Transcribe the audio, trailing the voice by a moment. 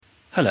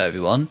Hello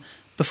everyone.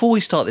 Before we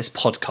start this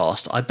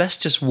podcast, I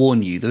best just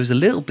warn you there is a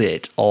little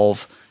bit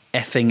of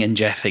effing and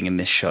jeffing in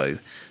this show.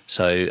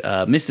 So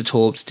Mr.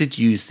 Torbs did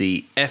use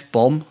the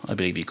F-bomb, I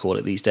believe you call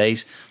it these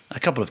days, a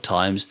couple of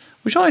times,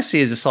 which I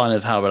see as a sign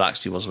of how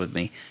relaxed he was with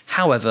me.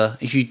 However,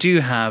 if you do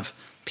have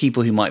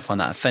people who might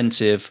find that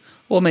offensive,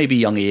 or maybe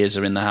young ears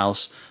are in the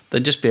house,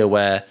 then just be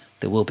aware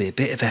there will be a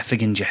bit of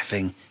effing and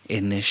jeffing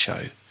in this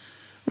show.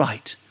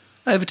 Right,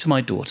 over to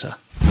my daughter.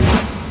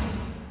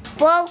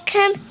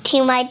 Welcome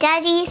to my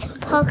daddy's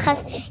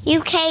podcast,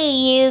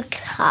 UK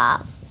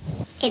Club.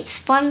 It's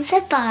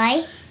sponsored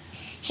by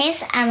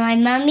his and my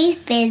mummy's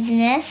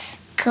business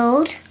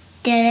called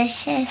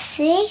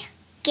Deliciously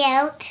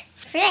Guilt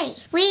Free.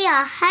 We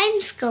are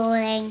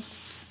homeschooling.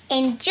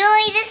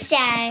 Enjoy the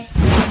show.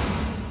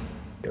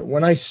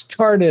 When I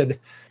started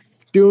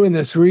doing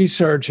this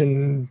research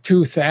in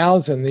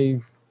 2000,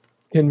 the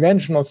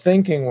conventional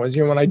thinking was,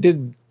 when I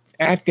did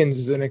Atkins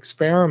as an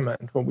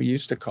experiment, what we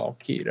used to call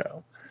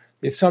keto,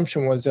 the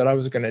assumption was that I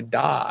was going to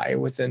die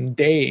within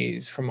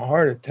days from a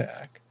heart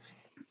attack.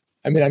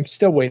 I mean, I'm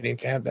still waiting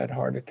to have that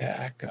heart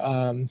attack.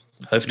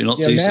 Hopefully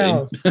not too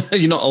soon.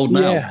 You're not old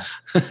now. Yeah.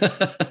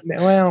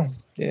 Well,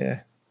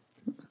 yeah.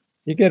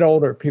 You get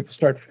older, people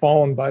start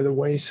falling by the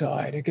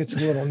wayside. It gets a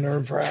little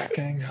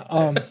nerve-wracking.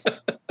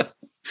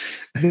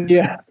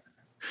 Yeah.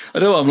 I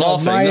know I'm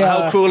laughing.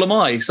 How cruel am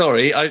I?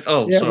 Sorry. Sorry.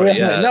 Really,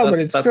 yeah. No, but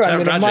it's true.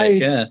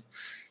 Tragic.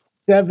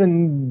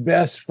 7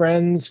 best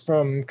friends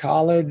from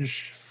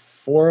college,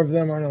 4 of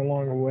them are no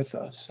longer with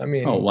us. I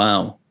mean, oh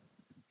wow.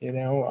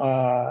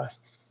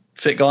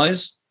 Fit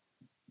guys?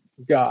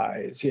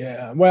 Guys,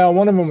 yeah. Well,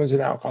 one of them was an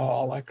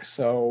alcoholic,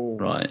 so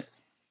right.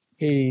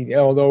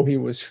 Although he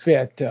was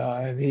fit,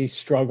 he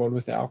struggled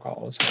with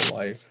alcohol his whole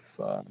life.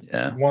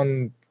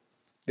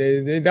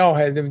 They all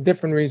had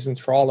different reasons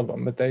for all of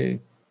them, but they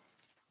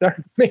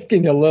started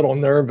making you a little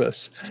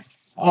nervous.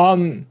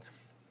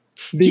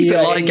 Keep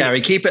it light,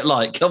 Gary. Keep it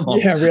light. Come on.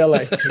 Yeah,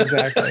 really.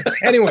 Exactly.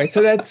 Anyway,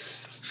 so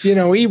that's,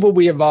 evil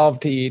we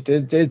evolved to eat.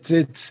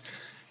 It's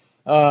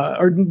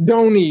or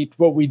don't eat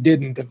what we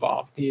didn't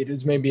evolve to eat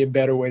is maybe a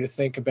better way to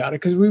think about it,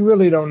 because we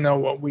really don't know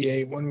what we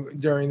ate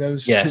during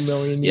those 2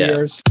 million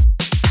years.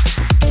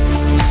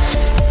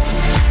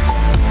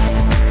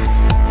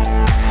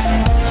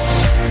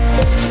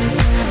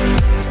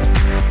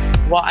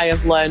 What I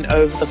have learned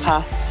over the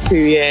past 2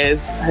 years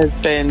has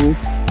been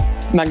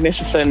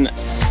magnificent.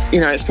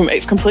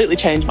 It's completely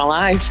changed my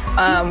life.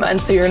 And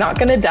so you're not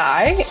going to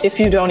die if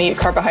you don't eat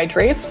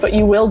carbohydrates, but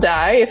you will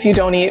die if you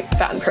don't eat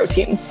fat and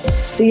protein.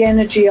 The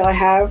energy I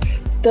have,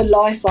 the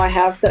life I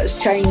have that has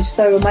changed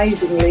so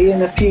amazingly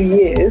in a few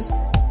years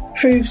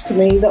proves to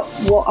me that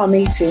what I'm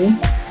eating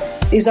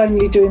is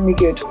only doing me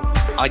good.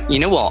 You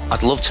know what?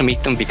 I'd love to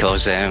meet them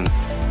because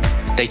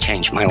they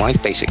changed my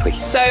life, basically.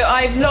 So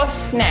I've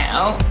lost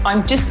now,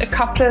 I'm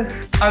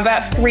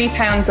about 3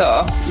 pounds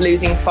off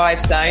losing 5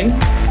 stone.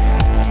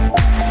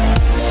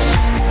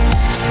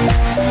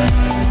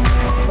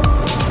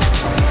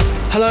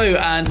 Hello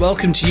and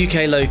welcome to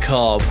UK Low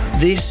Carb.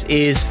 This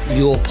is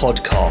your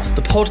podcast,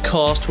 the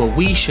podcast where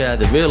we share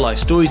the real life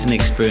stories and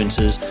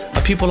experiences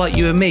of people like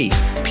you and me,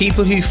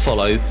 people who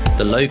follow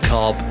the low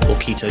carb or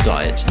keto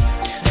diet.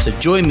 So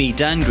join me,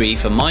 Dan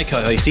Grief, and my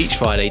co-host each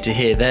Friday to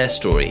hear their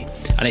story.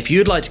 And if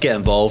you'd like to get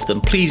involved,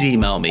 then please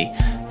email me,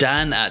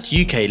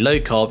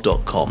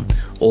 dan@uklowcarb.com,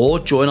 or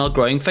join our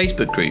growing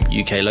Facebook group,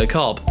 UK Low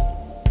Carb.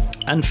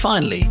 And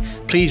finally,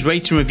 please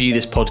rate and review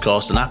this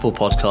podcast on Apple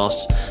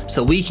Podcasts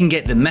so that we can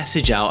get the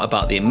message out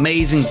about the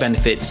amazing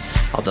benefits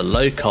of the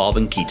low carb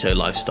and keto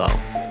lifestyle.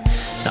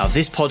 Now,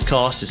 this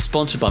podcast is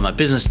sponsored by my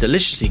business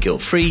Deliciously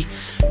Guilt Free.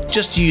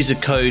 Just use the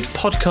code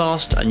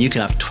podcast and you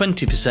can have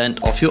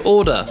 20% off your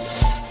order.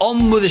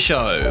 On with the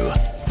show.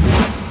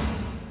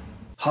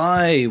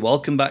 Hi,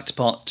 welcome back to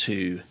part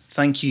 2.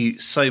 Thank you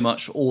so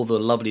much for all the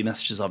lovely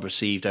messages I've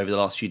received over the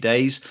last few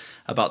days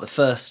about the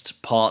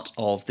first part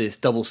of this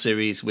double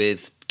series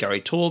with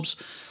Gary Torbs.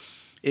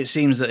 It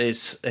seems that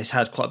it's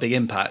had quite a big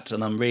impact,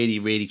 and I'm really,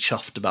 really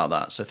chuffed about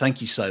that. So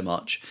thank you so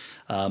much.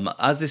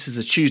 As this is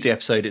a Tuesday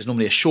episode, it's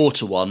normally a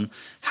shorter one.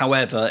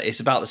 However, it's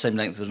about the same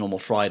length as a normal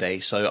Friday,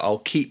 so I'll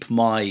keep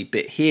my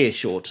bit here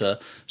shorter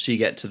so you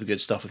get to the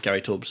good stuff with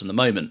Gary Torbs in the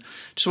moment.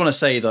 Just want to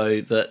say,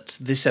 though, that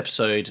this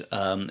episode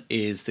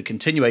is the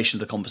continuation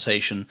of the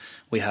conversation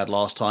we had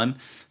last time.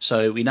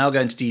 So we now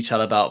go into detail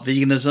about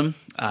veganism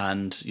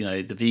and,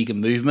 the vegan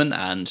movement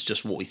and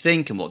just what we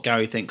think and what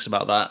Gary thinks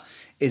about that.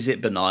 Is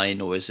it benign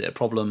or is it a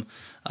problem?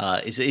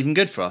 Is it even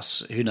good for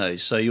us? Who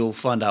knows? So you'll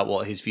find out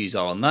what his views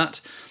are on that.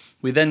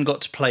 We then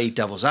got to play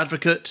Devil's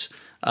Advocate,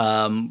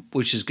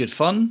 which is good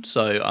fun.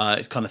 So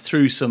it kind of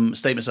threw some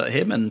statements at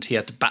him and he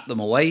had to bat them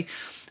away.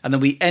 And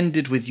then we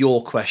ended with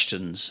your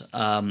questions.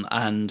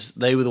 And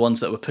they were the ones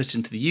that were put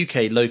into the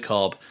UK Low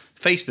Carb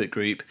Facebook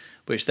group,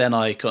 which then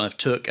I kind of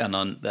took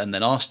and then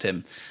asked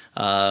him.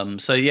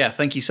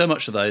 Thank you so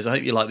much for those. I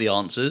hope you like the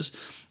answers.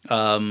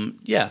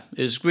 It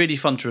was really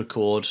fun to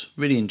record,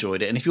 really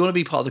enjoyed it. And if you want to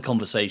be part of the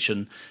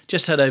conversation,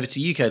 just head over to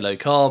UK Low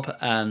Carb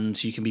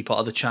and you can be part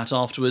of the chat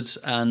afterwards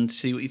and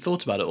see what you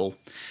thought about it all.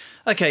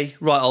 Okay,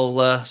 right,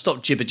 I'll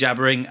stop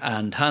jibber-jabbering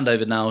and hand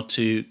over now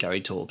to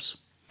Gary Torbs.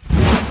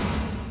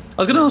 I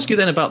was going to ask you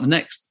then about the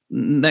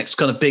next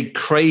kind of big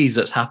craze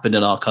that's happened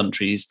in our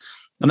countries,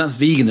 and that's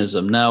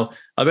veganism. Now,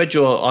 I read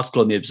your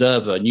article on The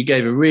Observer, and you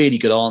gave a really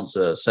good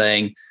answer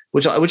saying,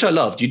 which I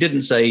loved. You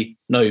didn't say,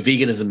 no,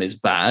 veganism is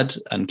bad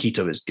and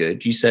keto is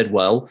good. You said,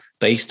 well,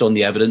 based on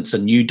the evidence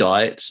and new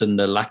diets and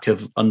the lack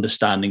of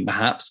understanding,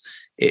 perhaps,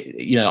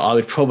 I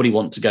would probably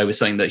want to go with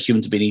something that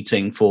humans have been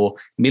eating for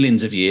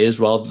millions of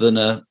years rather than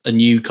a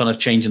new kind of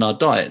change in our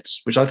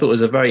diets, which I thought was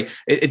a very,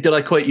 did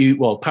I quote you,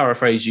 well,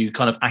 paraphrase you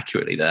kind of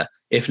accurately there?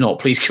 If not,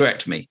 please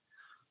correct me.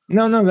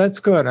 No, that's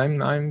good.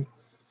 I'm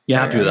You're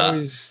happy with that? I'm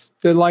always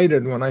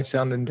delighted when I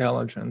sound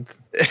intelligent.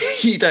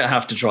 You don't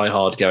have to try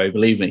hard, Gary,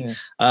 believe me.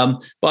 Yeah.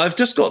 But I've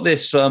just got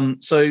this.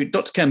 So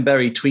Dr. Ken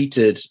Berry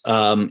tweeted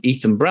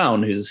Ethan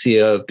Brown, who's the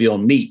CEO of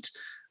Beyond Meat,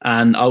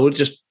 and I will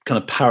just kind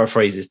of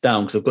paraphrase this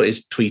down because I've got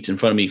his tweet in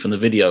front of me from the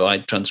video. I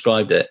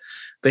transcribed it.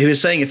 But he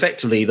was saying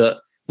effectively that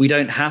we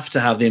don't have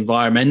to have the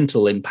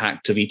environmental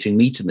impact of eating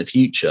meat in the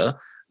future.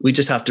 We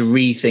just have to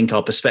rethink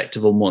our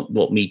perspective on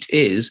what meat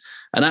is.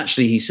 And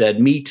actually, he said,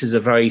 meat is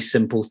a very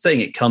simple thing.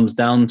 It comes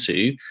down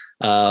to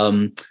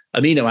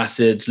amino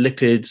acids,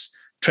 lipids,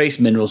 trace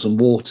minerals, and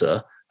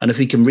water. And if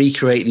we can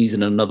recreate these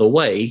in another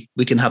way,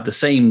 we can have the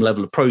same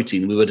level of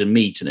protein we would in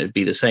meat, and it would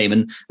be the same.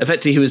 And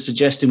effectively, he was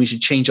suggesting we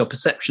should change our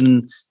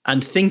perception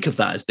and think of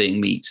that as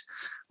being meat.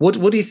 What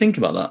do you think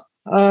about that?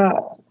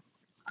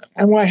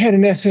 And I had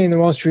an essay in the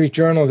Wall Street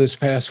Journal this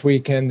past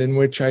weekend in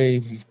which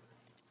I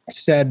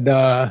said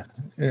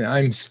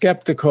I'm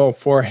skeptical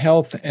for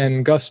health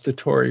and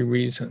gustatory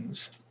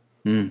reasons.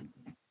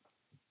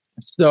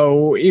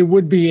 So it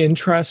would be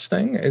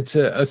interesting. It's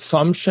an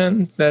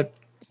assumption that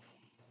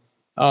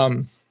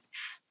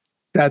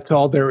that's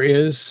all there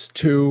is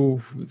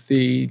to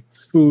the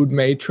food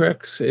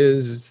matrix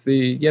is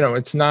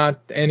it's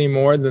not any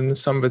more than the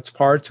sum of its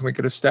parts, and we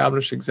could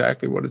establish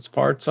exactly what its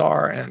parts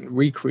are and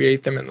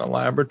recreate them in the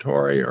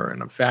laboratory or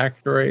in a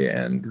factory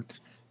and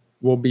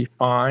we'll be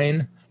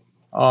fine.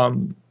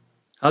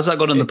 How's that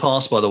gone in the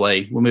past, by the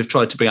way, when we've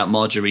tried to bring out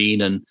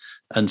margarine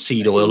and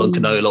seed oil and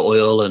canola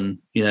oil and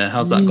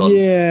how's that gone?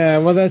 Yeah,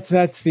 well,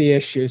 that's the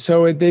issue.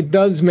 So it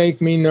does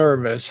make me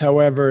nervous.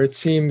 However, it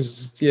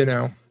seems,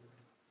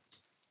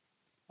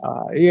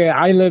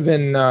 I live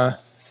in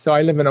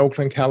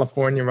Oakland,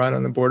 California, right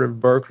on the border of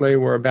Berkeley.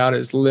 We're about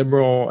as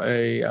liberal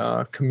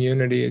a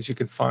community as you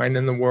could find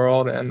in the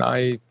world. And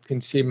I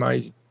can see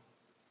my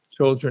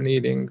children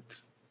eating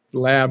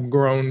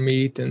lab-grown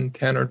meat in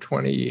 10 or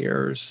 20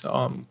 years,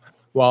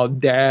 while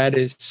dad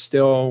is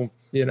still,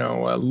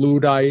 a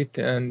Luddite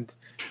and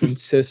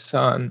insists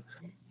on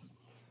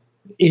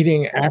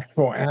eating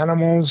actual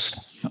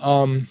animals.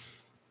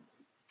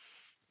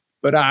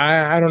 But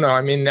I don't know.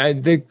 I mean,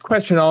 the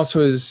question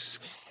also is,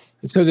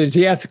 so there's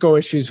the ethical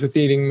issues with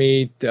eating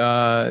meat.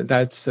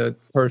 That's a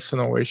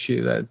personal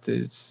issue that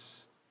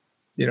is,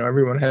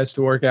 everyone has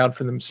to work out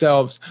for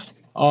themselves.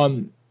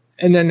 And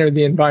then there are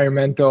the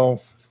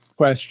environmental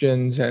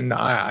questions, and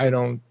I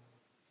don't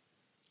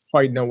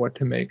quite know what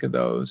to make of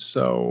those.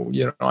 So,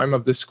 I'm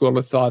of the school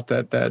of thought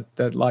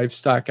that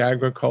livestock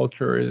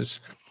agriculture is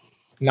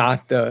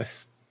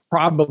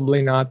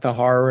probably not the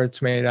horror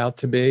it's made out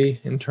to be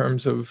in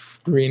terms of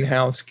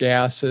greenhouse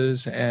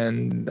gases,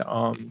 and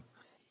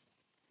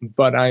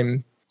but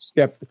I'm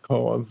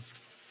skeptical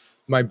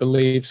of my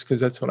beliefs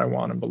because that's what I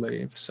want to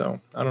believe. So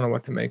I don't know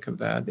what to make of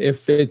that.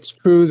 If it's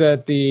true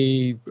that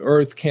the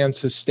Earth can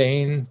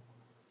sustain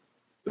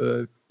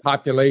the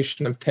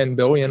population of 10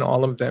 billion,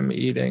 all of them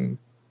eating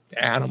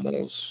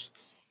animals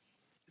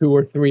 2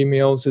 or 3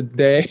 meals a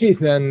day,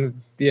 then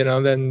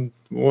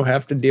we'll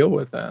have to deal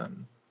with that.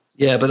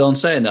 Yeah, but on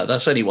saying that,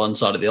 that's only one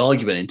side of the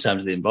argument in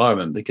terms of the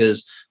environment,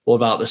 because what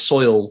about the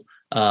soil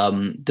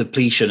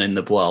depletion in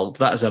the world?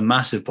 That is a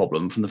massive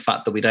problem from the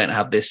fact that we don't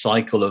have this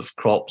cycle of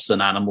crops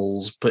and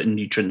animals putting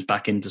nutrients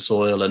back into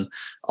soil and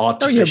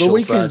artificial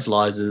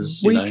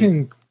fertilizers. We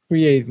can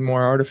create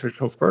more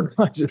artificial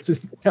fertilizers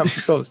and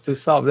chemicals to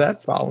solve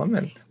that problem,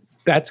 and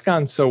that's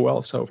gone so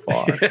well so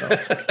far. So.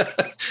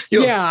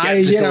 You're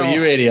skeptical.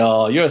 You really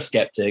are. You're a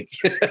skeptic.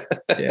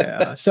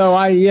 Yeah. So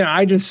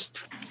I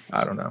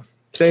don't know.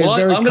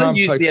 I'm going to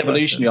use the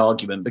evolutionary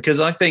argument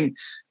because I think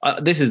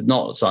this is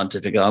not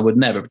scientific. I would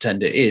never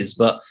pretend it is.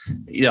 But,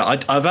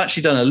 I've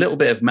actually done a little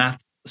bit of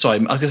math. Sorry,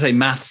 I was going to say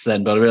maths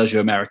then, but I realize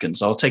you're American.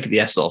 So I'll take the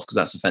S off because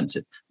that's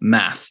offensive.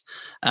 Math.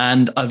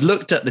 And I've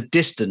looked at the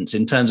distance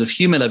in terms of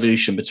human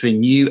evolution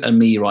between you and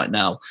me right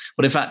now.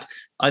 But in fact,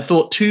 I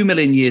thought 2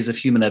 million years of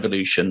human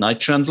evolution. I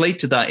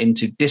translated that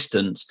into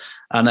distance,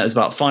 and that was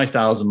about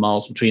 5,000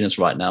 miles between us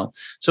right now.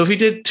 So if we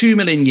did 2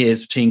 million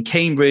years between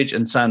Cambridge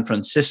and San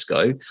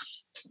Francisco,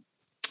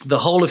 the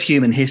whole of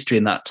human history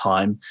in that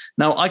time.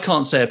 Now, I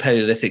can't say a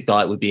Paleolithic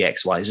diet would be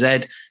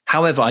XYZ.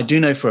 However, I do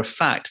know for a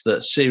fact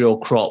that cereal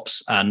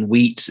crops and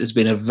wheat has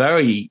been a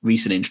very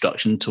recent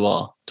introduction to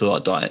our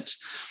diets.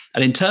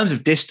 And in terms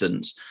of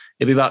distance,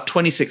 it'd be about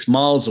 26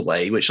 miles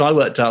away, which I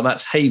worked out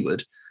that's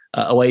Hayward.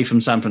 away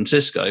from San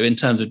Francisco in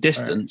terms of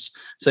distance.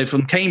 Right. So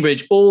from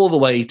Cambridge all the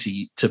way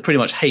to pretty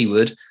much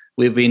Hayward,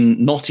 we've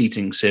been not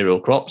eating cereal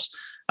crops.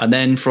 And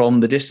then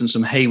from the distance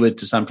from Hayward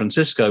to San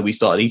Francisco, we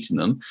started eating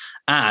them.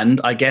 And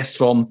I guess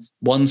from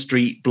one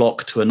street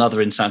block to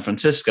another in San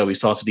Francisco, we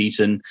started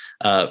eating,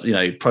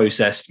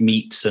 processed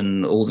meats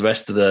and all the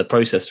rest of the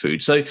processed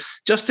food. So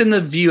just in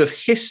the view of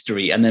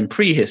history and then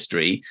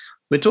prehistory,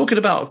 we're talking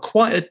about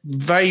quite a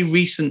very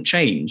recent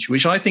change,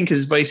 which I think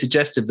is very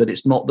suggestive that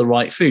it's not the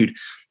right food.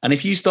 And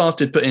if you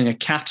started putting a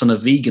cat on a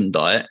vegan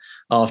diet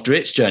after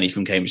its journey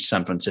from Cambridge to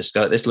San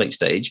Francisco at this late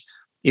stage,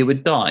 it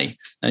would die.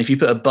 And if you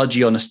put a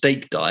budgie on a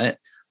steak diet,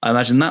 I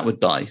imagine that would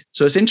die.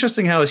 So it's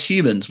interesting how as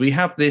humans, we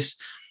have this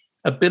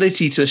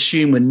ability to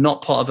assume we're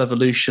not part of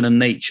evolution and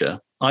nature.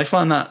 I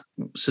find that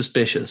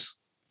suspicious.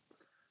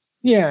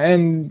 Yeah.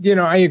 And,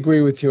 I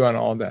agree with you on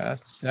all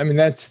that. I mean,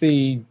 that's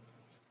the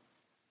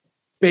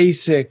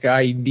basic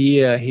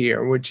idea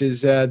here, which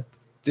is that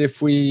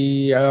if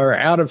we are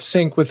out of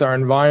sync with our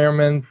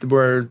environment,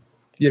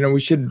 we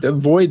should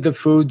avoid the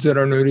foods that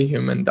are new to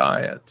human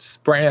diets,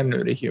 brand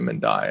new to human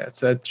diets,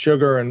 that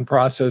sugar and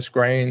processed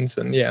grains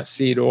and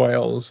seed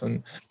oils.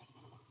 And,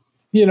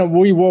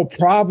 we will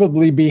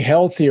probably be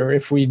healthier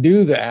if we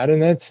do that.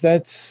 And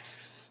that's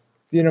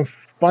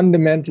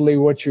fundamentally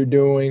what you're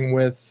doing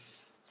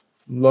with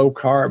low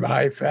carb,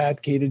 high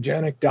fat,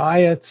 ketogenic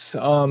diets.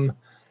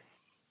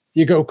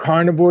 You go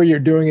carnivore, you're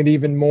doing it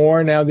even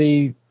more. Now,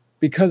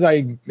 because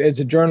as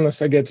a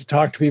journalist, I get to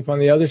talk to people on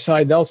the other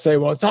side, they'll say,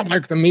 well, it's not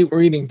like the meat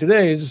we're eating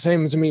today is the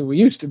same as the meat we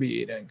used to be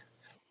eating.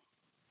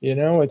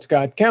 It's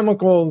got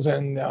chemicals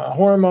and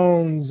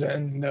hormones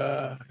and,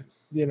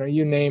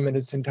 you name it,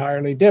 it's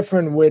entirely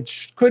different,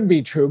 which could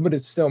be true, but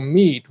it's still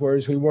meat,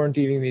 whereas we weren't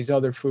eating these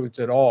other foods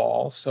at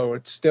all. So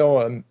it's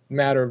still a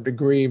matter of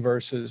degree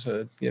versus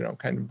a,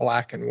 kind of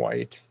black and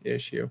white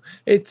issue.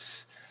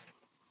 It's,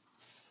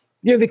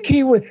 the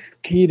key with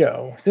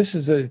keto, this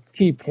is a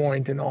key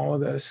point in all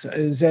of this,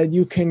 is that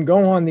you can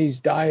go on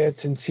these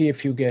diets and see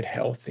if you get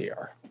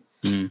healthier.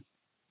 Mm.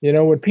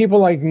 What people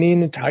like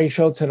Nina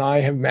Teicholz and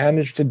I have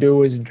managed to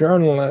do as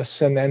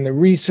journalists, and then the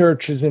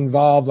researchers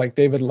involved, like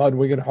David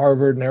Ludwig at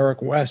Harvard and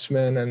Eric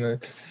Westman and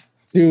the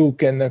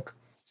Duke and the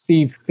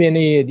Steve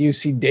Phinney at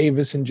UC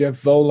Davis and Jeff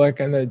Volek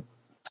and the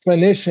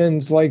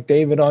clinicians like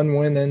David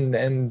Unwin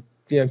and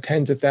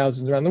tens of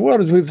thousands around the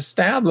world, as we've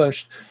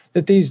established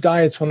that these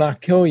diets will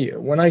not kill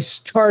you. When I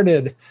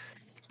started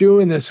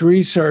doing this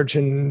research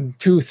in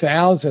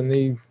 2000,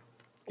 the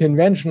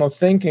conventional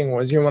thinking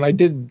was, when I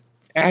did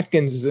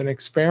Atkins as an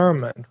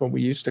experiment, what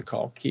we used to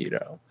call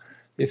keto,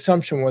 the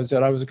assumption was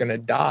that I was going to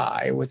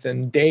die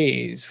within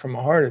days from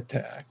a heart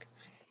attack.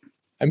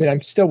 I mean,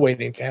 I'm still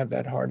waiting to have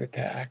that heart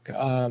attack.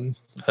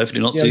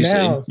 Hopefully not too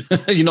soon.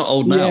 You're not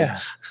old now. Yeah.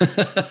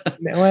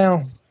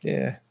 Well,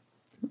 yeah.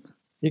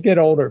 You get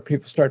older,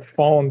 people start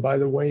falling by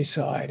the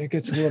wayside. It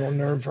gets a little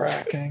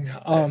nerve-wracking.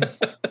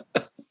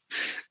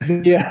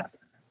 Yeah.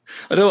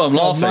 I know I'm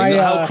laughing.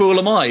 How cruel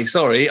am I?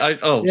 Sorry. Sorry.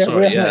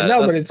 Really, yeah.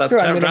 No, but it's true.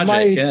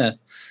 Tragic.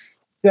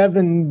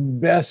 7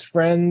 best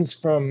friends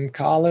from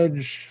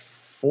college,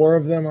 4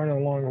 of them are no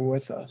longer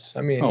with us.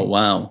 I mean, oh,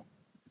 wow.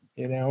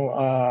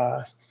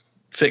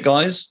 Fit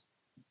guys?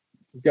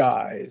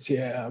 Guys,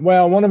 yeah.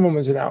 Well, one of them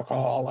was an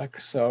alcoholic,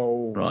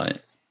 so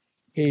right.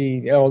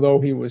 Although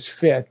he was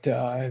fit,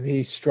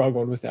 he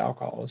struggled with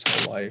alcohol his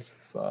whole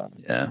life.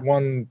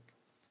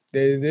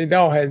 They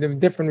all had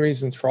different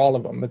reasons for all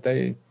of them, but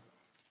they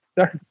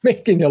started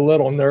making you a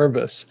little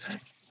nervous.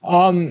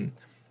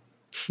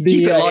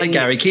 Keep it light,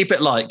 Gary. Keep it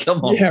light.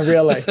 Come on. Yeah,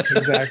 really.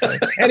 Exactly.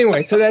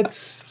 Anyway, so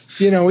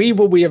that's,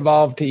 evil we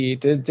evolved to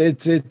eat.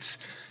 It's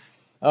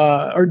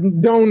or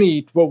don't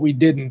eat what we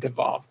didn't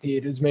evolve to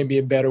eat is maybe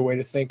a better way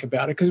to think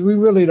about it, because we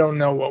really don't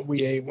know what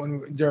we ate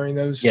during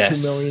those 2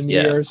 million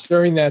years,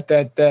 during that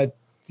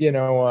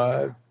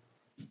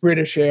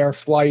British Air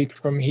flight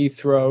from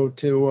Heathrow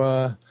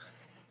to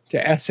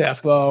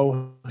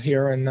SFO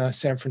here in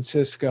San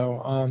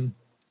Francisco.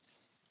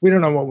 We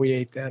don't know what we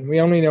ate then.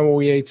 We only know what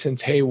we ate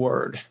since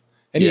Hayward.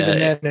 And even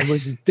then, it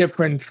was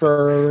different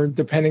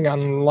depending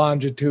on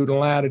longitude and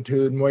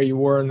latitude and where you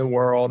were in the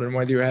world and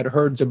whether you had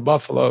herds of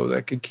buffalo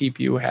that could keep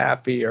you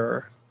happy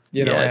or,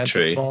 at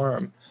the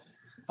farm.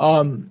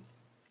 My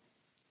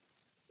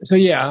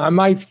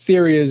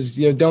theory is,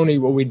 don't eat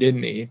what we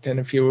didn't eat. And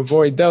if you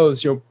avoid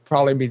those, you'll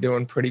probably be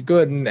doing pretty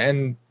good.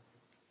 And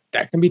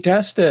that can be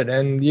tested.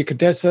 And you can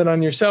test it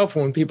on yourself.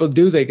 And when people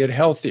do, they get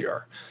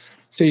healthier.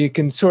 So you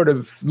can sort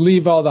of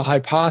leave all the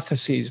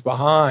hypotheses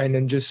behind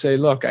and just say,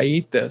 look, I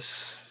eat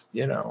this,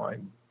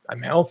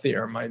 I'm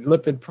healthier. My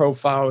lipid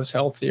profile is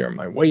healthier.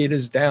 My weight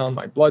is down.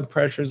 My blood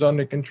pressure is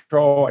under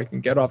control. I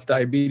can get off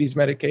diabetes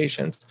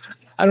medications.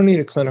 I don't need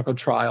a clinical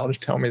trial to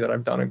tell me that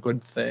I've done a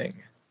good thing.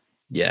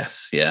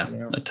 Yes. Yeah.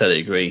 I totally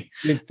agree.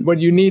 What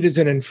you need is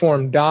an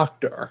informed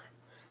doctor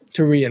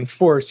to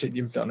reinforce that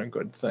you've done a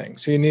good thing.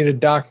 So you need a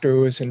doctor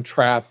who is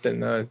entrapped in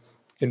the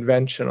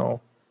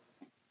conventional,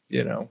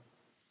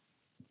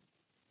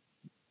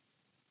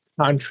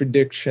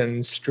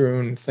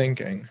 contradiction-strewn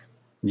thinking.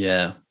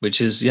 Yeah,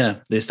 which is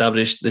the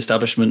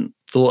establishment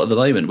thought at the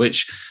moment,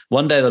 which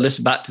one day they'll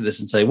listen back to this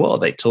and say, what are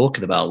they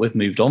talking about? We've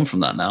moved on from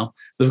that now.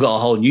 We've got a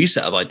whole new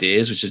set of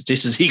ideas, which is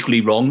just as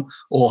equally wrong,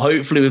 or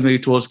hopefully we've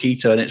moved towards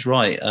keto and it's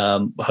right.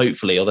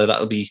 Hopefully, although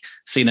that will be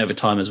seen over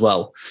time as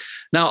well.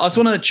 Now, I just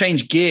want to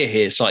change gear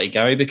here slightly,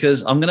 Gary,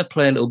 because I'm going to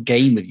play a little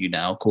game with you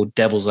now called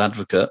Devil's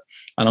Advocate,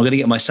 and I'm going to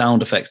get my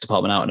sound effects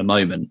department out in a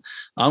moment.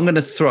 I'm going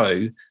to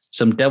throw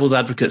some devil's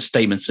advocate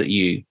statements at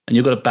you, and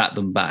you've got to bat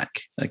them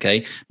back.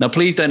 Okay. Now,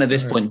 please don't at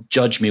this point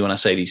judge me when I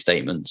say these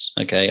statements.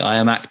 Okay. I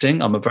am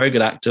acting. I'm a very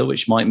good actor,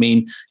 which might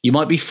mean you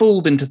might be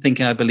fooled into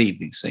thinking I believe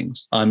these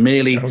things. I'm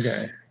merely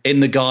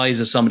in the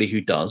guise of somebody who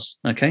does.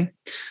 Okay.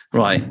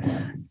 Right.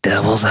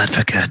 Devil's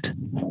advocate.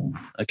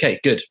 Okay,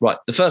 good. Right.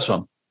 The first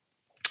one.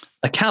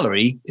 A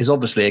calorie is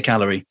obviously a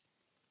calorie.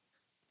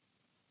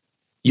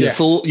 You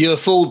were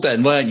fooled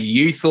then, weren't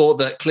you? You thought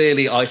that.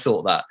 Clearly I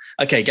thought that.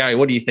 Okay, Gary,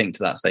 what do you think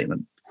to that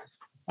statement?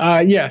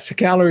 Yes, a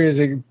calorie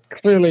is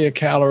clearly a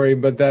calorie,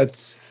 but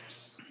that's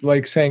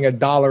like saying a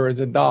dollar is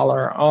a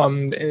dollar.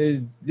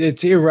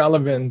 It's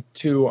irrelevant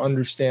to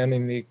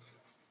understanding the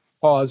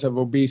cause of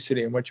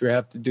obesity and what you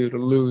have to do to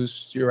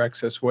lose your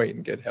excess weight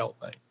and get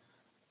healthy.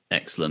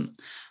 Excellent.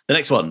 The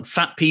next one,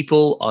 fat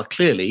people are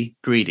clearly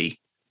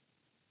greedy.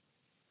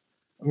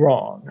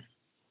 Wrong.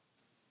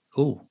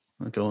 Oh,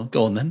 go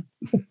on then.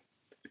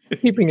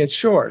 Keeping it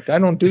short. I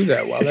don't do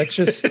that well. That's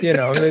just,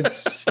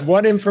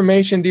 what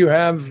information do you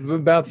have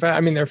about fat?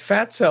 I mean, their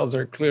fat cells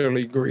are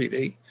clearly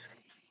greedy.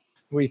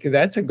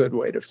 That's a good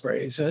way to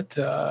phrase it.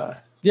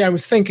 I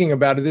was thinking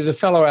about it. There's a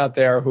fellow out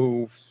there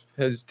who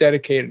has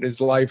dedicated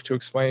his life to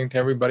explaining to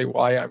everybody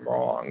why I'm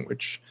wrong,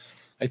 which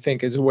I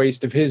think is a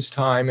waste of his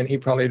time, and he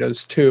probably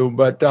does too.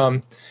 But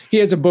he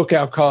has a book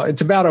out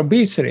it's about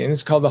obesity, and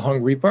it's called The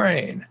Hungry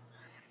Brain,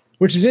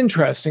 which is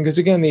interesting because,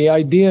 again, the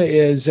idea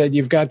is that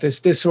you've got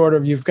this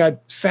disorder, you've got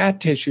fat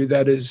tissue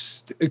that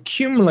is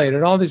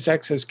accumulated, all these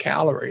excess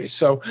calories.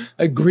 So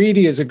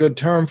greedy is a good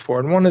term for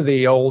it. And one of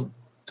the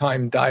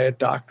old-time diet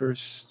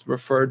doctors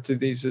referred to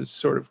these as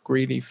sort of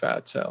greedy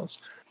fat cells.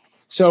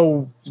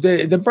 So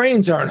the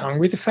brains aren't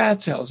hungry, the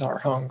fat cells are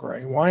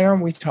hungry. Why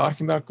aren't we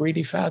talking about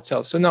greedy fat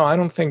cells? So no, I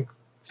don't think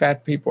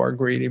fat people are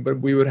greedy, but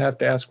we would have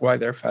to ask why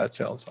their fat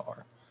cells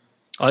are.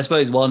 I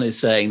suppose one is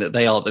saying that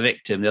they are the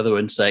victim. The other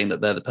one's saying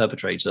that they're the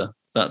perpetrator.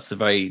 That's a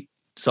very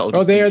subtle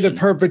distinction. They are the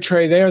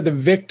perpetrator. They are the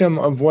victim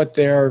of what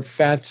their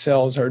fat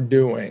cells are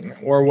doing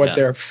or what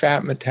their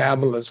fat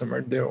metabolism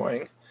are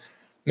doing.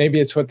 Maybe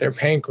it's what their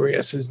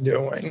pancreas is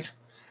doing.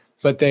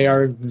 But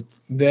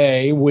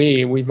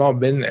we've all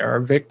been there, are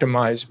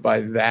victimized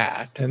by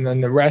that. And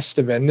then the rest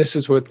of it, and this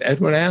is what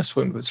Edwin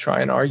Aswin was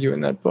trying to argue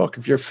in that book.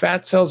 If your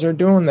fat cells are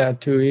doing that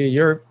to you,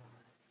 you're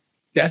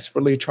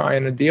desperately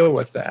trying to deal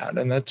with that.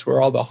 And that's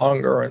where all the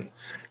hunger and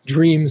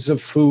dreams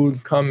of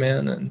food come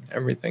in and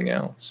everything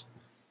else.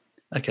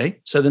 Okay.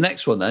 So the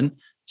next one then,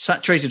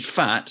 saturated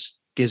fat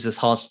gives us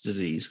heart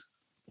disease.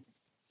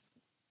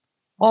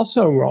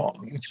 Also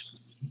wrong.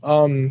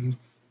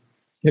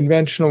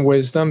 Conventional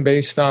wisdom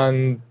based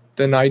on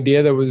an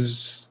idea that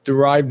was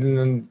derived in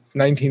the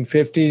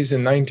 1950s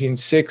and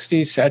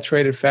 1960s.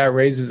 Saturated fat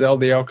raises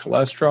LDL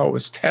cholesterol. It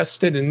was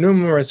tested in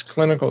numerous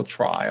clinical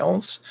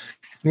trials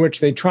in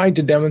which they tried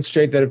to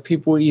demonstrate that if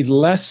people eat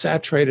less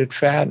saturated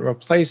fat and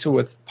replace it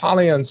with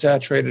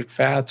polyunsaturated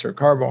fats or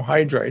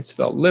carbohydrates,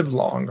 they'll live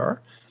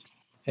longer.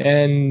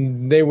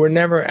 And they were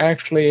never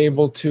actually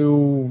able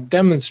to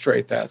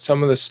demonstrate that.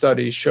 Some of the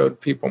studies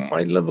showed people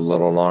might live a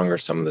little longer.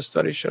 Some of the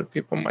studies showed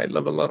people might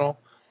live a little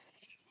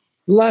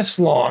less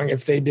long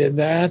if they did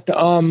that.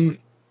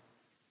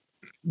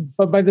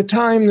 But by the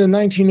time the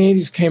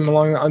 1980s came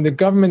along, the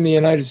government in the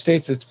United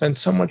States had spent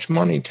so much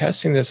money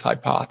testing this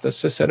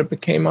hypothesis that it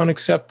became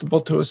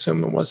unacceptable to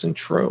assume it wasn't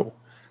true.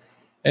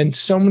 And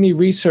so many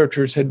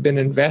researchers had been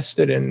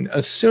invested in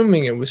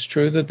assuming it was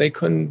true that they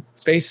couldn't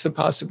face the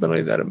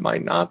possibility that it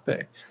might not be.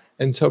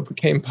 And so it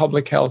became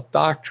public health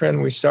doctrine.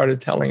 We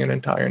started telling an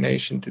entire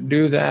nation to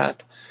do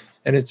that.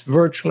 And it's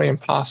virtually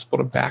impossible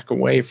to back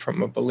away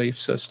from a belief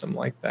system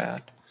like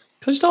that.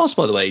 Can I just ask,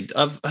 by the way,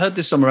 I've heard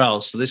this somewhere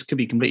else, so this could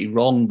be completely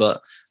wrong,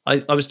 but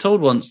I was told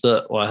once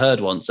I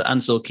heard once that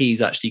Ancel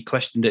Keys actually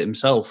questioned it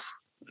himself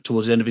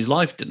towards the end of his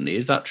life, didn't he?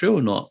 Is that true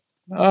or not?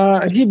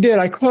 He did.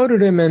 I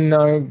quoted him in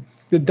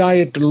The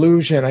Diet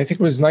Delusion. I think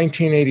it was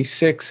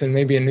 1986, and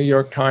maybe a New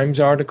York Times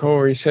article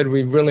where he said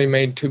we really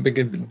made too big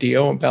of a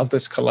deal about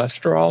this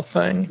cholesterol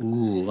thing.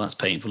 Ooh, that's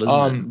painful,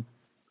 isn't it?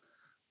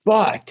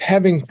 But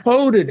having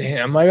quoted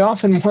him, I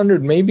often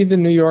wondered maybe the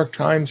New York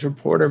Times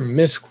reporter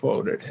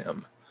misquoted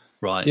him.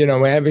 Right.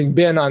 Having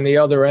been on the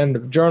other end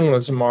of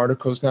journalism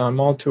articles now,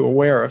 I'm all too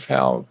aware of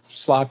how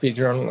sloppy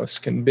journalists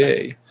can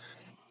be.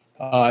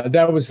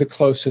 That was the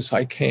closest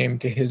I came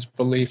to his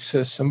belief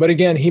system. But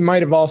again, he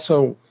might have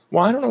also,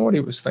 I don't know what he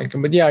was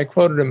thinking, but yeah, I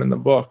quoted him in the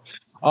book.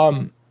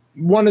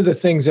 One of the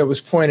things that was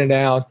pointed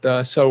out,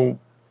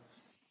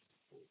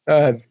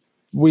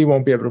 we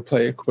won't be able to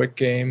play a quick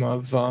game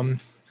of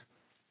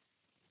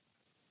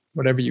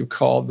whatever you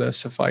call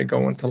this if I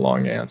go into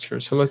long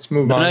answers. So let's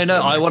move on.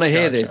 No, I want to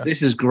hear this.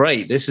 This is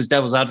great. This is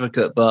devil's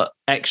advocate, but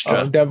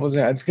extra. Oh, devil's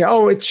advocate.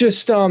 Oh, it's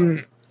just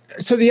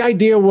so the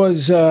idea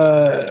was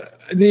the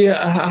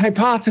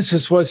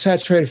hypothesis was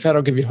saturated fat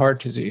will give you heart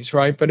disease,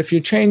 right? But if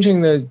you're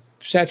changing the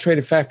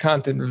saturated fat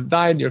content of the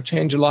diet, you'll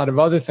change a lot of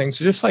other things.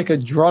 So just like a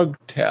drug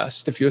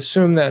test, if you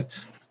assume that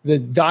the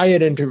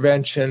diet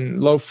intervention,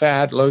 low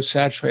fat, low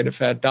saturated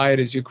fat diet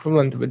is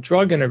equivalent to a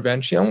drug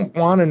intervention, you don't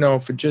want to know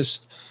if it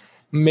just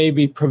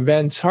maybe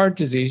prevents heart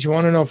disease. You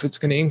want to know if it's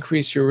going to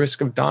increase your risk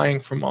of dying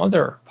from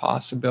other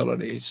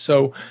possibilities.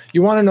 So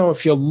you want to know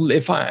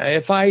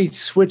if I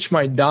switch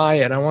my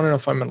diet, I want to know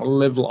if I'm going to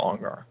live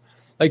longer.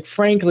 Like,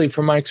 frankly,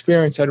 from my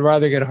experience, I'd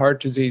rather get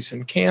heart disease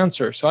than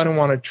cancer. So I don't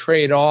want to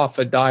trade off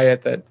a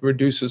diet that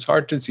reduces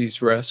heart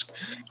disease risk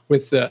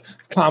with the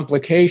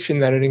complication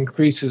that it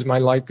increases my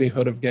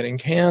likelihood of getting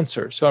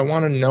cancer. So I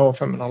want to know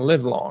if I'm going to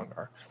live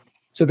longer.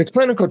 So the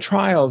clinical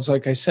trials,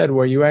 like I said,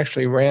 where you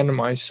actually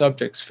randomize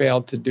subjects,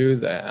 failed to do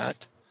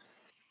that.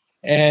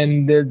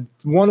 And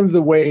one of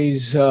the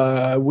ways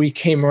we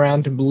came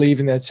around to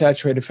believing that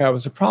saturated fat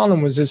was a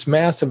problem was this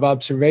massive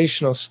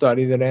observational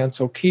study that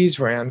Ansel Keys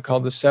ran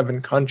called the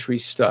 7-country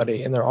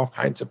study. And there are all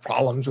kinds of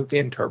problems with the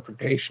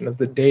interpretation of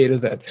the data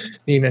that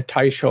Nina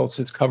Teicholz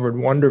has covered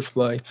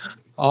wonderfully.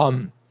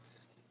 But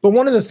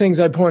one of the things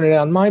I pointed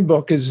out in my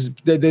book is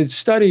that the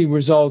study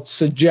results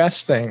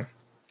suggesting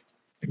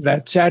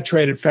that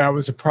saturated fat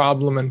was a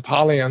problem and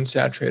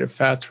polyunsaturated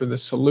fats were the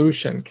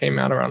solution, came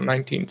out around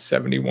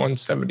 1971,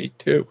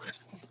 72.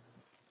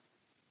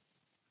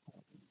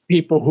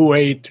 People who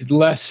ate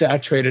less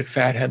saturated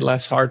fat had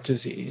less heart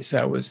disease.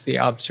 That was the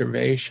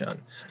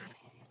observation.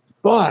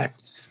 But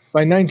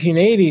by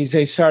 1980s,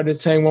 they started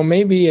saying, well,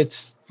 maybe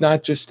it's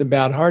not just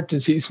about heart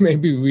disease.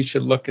 Maybe we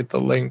should look at the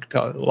link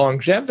to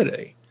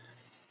longevity.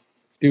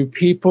 Do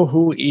people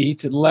who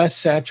eat less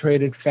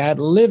saturated fat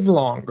live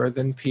longer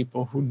than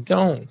people who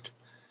don't?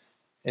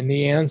 And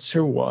the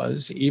answer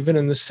was, even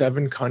in the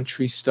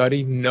 7-country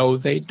study, no,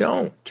 they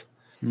don't.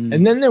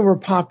 And then there were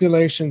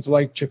populations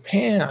like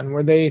Japan,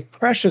 where they ate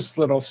precious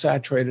little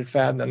saturated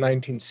fat in the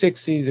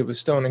 1960s. It was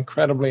still an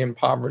incredibly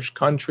impoverished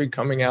country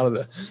coming out of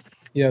the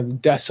the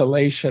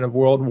desolation of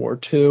World War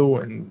II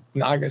and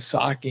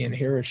Nagasaki and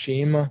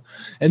Hiroshima.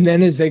 And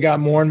then as they got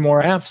more and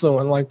more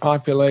affluent, like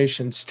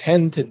populations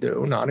tend to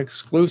do, not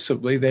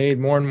exclusively, they ate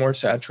more and more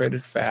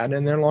saturated fat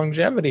and their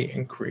longevity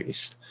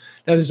increased.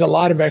 Now, there's a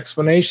lot of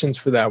explanations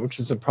for that, which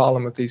is a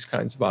problem with these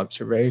kinds of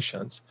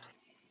observations.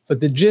 But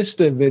the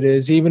gist of it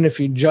is, even if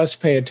you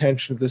just pay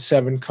attention to the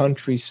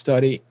 7-country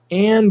study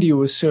and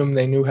you assume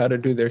they knew how to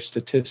do their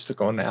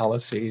statistical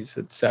analyses,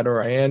 et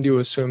cetera, and you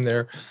assume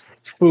their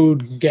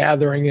food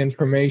gathering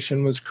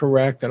information was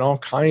correct and all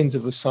kinds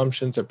of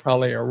assumptions that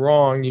probably are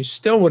wrong, you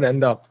still would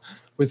end up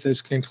with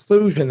this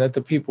conclusion that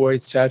the people who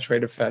ate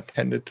saturated fat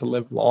tended to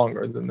live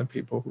longer than the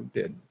people who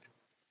didn't.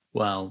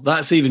 Well,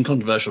 that's even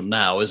controversial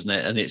now, isn't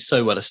it? And it's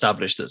so well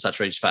established that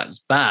saturated fat is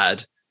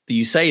bad that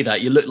you say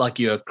that, you look like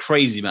you're a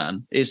crazy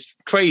man. It's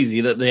crazy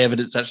that the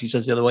evidence actually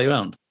says the other way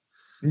around.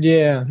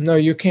 Yeah, no,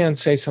 you can't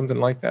say something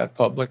like that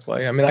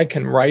publicly. I mean, I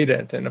can write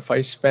it, and if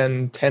I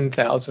spend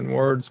 10,000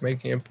 words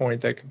making a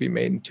point that could be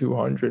made in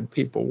 200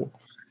 people.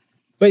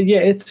 But yeah,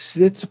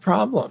 it's a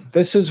problem.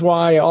 This is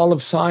why all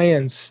of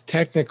science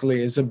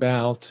technically is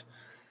about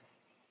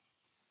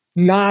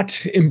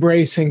not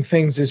embracing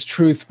things as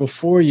truth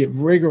before you've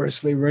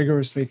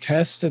rigorously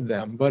tested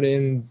them. But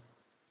in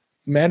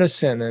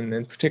medicine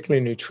and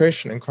particularly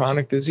nutrition and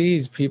chronic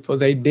disease, people,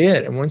 they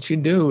did. And once you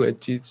do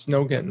it, it's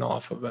no getting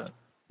off of it.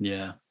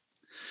 Yeah.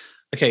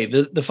 Okay,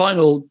 the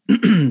final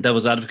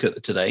devil's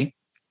advocate today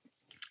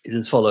is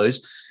as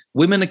follows.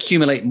 Women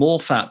accumulate more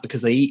fat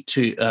because they eat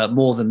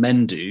more than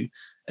men do,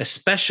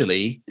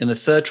 especially in the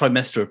 3rd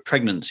trimester of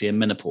pregnancy and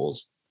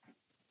menopause.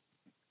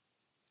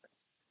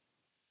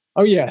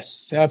 Oh,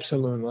 yes,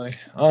 absolutely.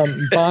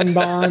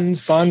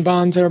 Bonbons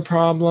are a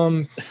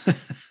problem.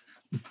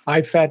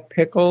 High-fat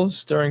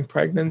pickles during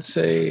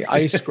pregnancy,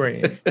 ice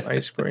cream.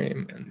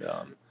 And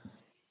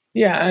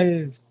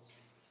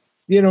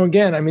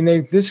again, I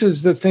mean, this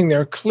is the thing.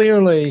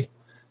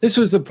 This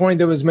was the point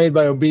that was made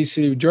by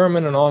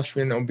German and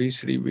Austrian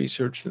obesity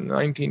research in the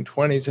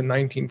 1920s and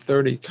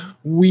 1930s.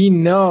 We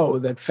know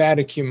that fat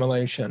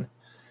accumulation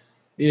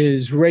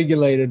is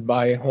regulated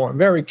by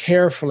very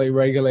carefully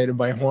regulated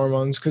by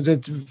hormones because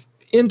it's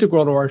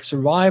integral to our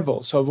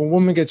survival. So if a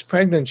woman gets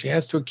pregnant, she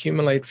has to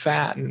accumulate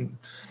fat, and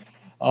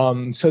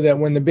so that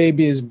when the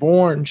baby is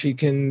born, she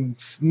can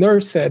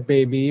nurse that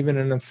baby even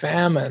in a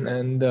famine.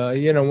 And,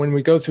 when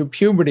we go through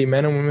puberty,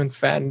 men and women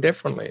fatten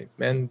differently.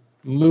 Men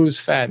lose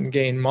fat and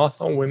gain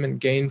muscle. Women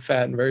gain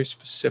fat in very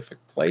specific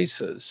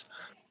places.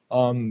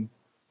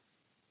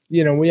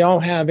 We all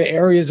have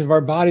areas of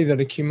our body that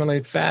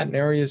accumulate fat and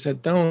areas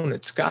that don't.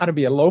 It's got to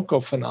be a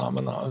local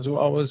phenomenon as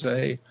well as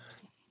a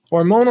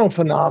hormonal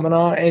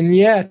phenomenon. And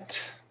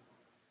yet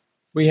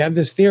we have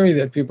this theory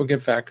that people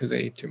get fat because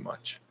they eat too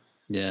much.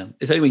 Yeah,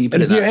 it's only when you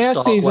put it in that you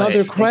ask stark these way, other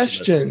it's ridiculous.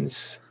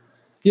 questions.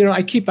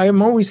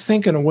 I'm always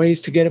thinking of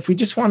ways to get, if we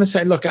just want to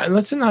say, look,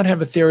 let's not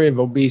have a theory of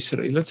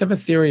obesity. Let's have a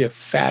theory of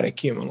fat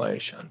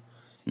accumulation.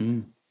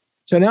 Mm.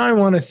 So now I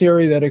want a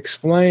theory that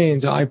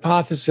explains, a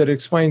hypothesis that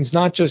explains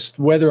not just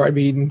whether I've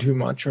eaten too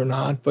much or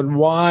not, but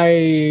why,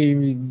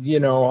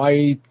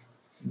 I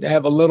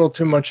have a little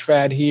too much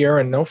fat here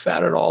and no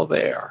fat at all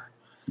there.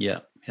 Yeah.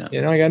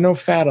 Yeah. I got no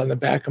fat on the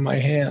back of my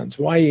hands.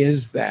 Why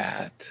is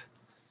that?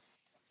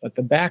 But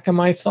the back of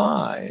my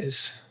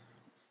thighs,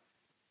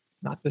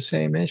 not the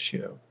same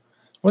issue.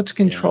 What's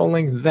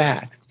controlling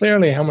that?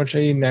 Clearly, how much I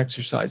eat and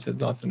exercise has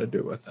nothing to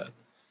do with it.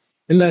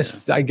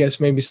 Unless, I guess,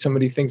 maybe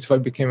somebody thinks if I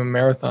became a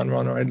marathon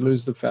runner, I'd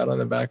lose the fat on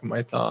the back of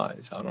my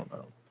thighs. I don't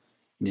know.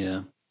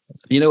 Yeah.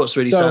 You know what's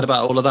really sad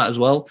about all of that as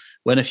well?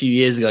 When a few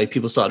years ago,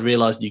 people started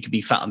realizing you could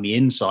be fat on the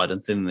inside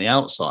and thin on the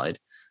outside,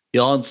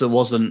 the answer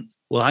wasn't,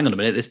 well, hang on a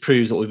minute, this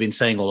proves what we've been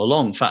saying all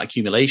along. Fat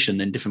accumulation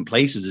in different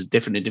places is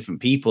different in different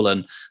people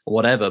and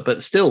whatever.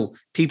 But still,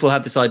 people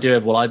had this idea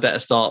of, well, I better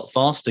start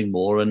fasting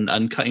more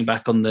and cutting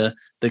back on the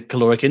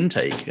caloric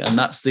intake. And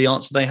that's the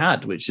answer they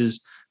had, which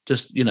is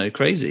just,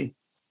 crazy.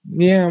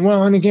 Yeah,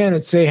 well, and again,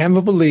 they have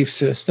a belief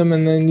system,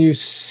 and then you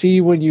see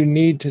what you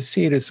need to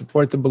see to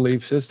support the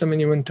belief system, and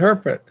you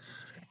interpret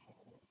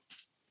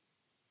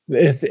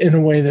it in a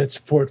way that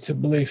supports the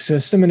belief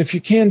system. And if you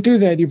can't do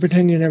that, you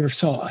pretend you never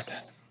saw it.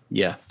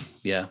 Yeah.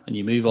 Yeah. And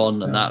you move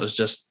on, and that's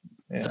just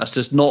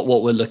not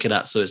what we're looking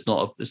at. So it's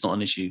not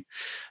an issue.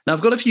 Now,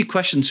 I've got a few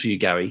questions for you,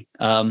 Gary.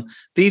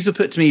 These were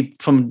put to me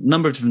from a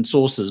number of different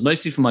sources,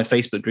 mostly from my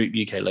Facebook group,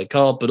 UK Low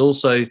Carb, but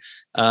also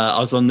I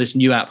was on this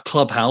new app,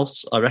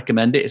 Clubhouse. I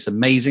recommend it. It's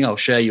amazing. I'll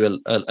share you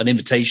an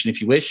invitation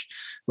if you wish,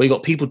 where you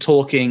got people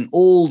talking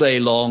all day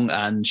long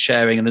and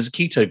sharing. And there's a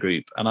keto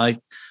group. And I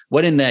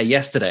went in there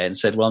yesterday and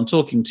said, well, I'm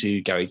talking to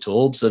Gary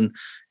Torbs, and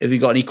if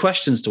you've got any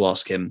questions to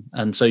ask him.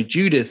 And so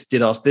Judith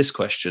did ask this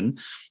question.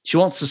 She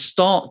wants to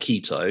start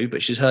keto,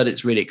 but she's heard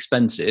it's really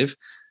expensive.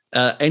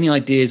 Any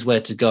ideas where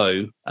to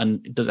go,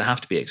 and does it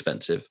have to be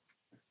expensive?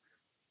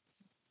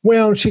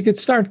 Well, she could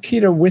start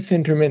keto with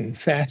intermittent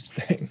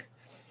fasting.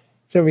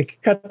 So we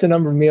could cut the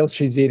number of meals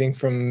she's eating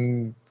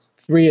from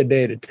 3 a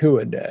day to 2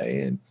 a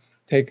day and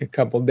take a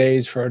couple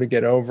days for her to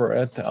get over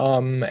it.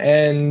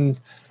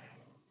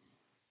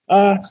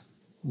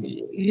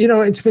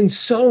 It's been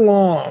so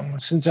long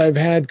since I've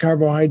had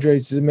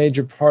carbohydrates as a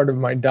major part of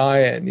my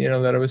diet,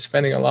 that I was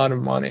spending a lot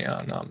of money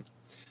on them.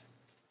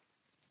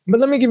 But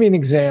let me give you an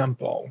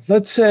example.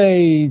 Let's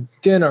say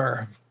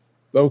dinner,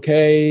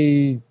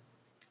 okay,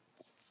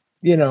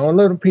 a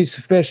little piece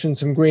of fish and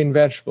some green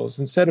vegetables.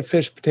 Instead of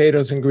fish,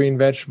 potatoes, and green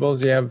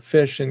vegetables, you have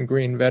fish and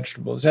green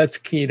vegetables. That's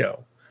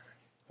keto.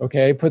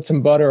 Okay, put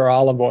some butter or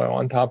olive oil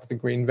on top of the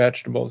green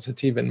vegetables.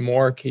 It's even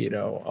more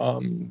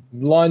keto.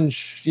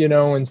 Lunch,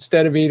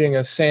 instead of eating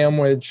a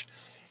sandwich,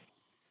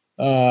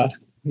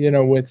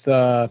 with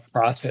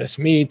processed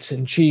meats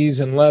and cheese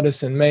and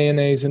lettuce and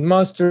mayonnaise and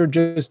mustard,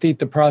 just eat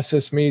the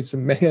processed meats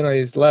and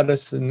mayonnaise,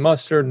 lettuce and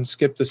mustard and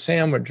skip the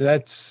sandwich.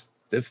 That's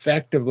a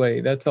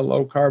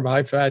low carb,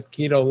 high fat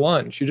keto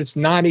lunch. You're just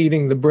not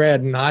eating the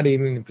bread, not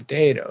eating the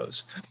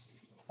potatoes.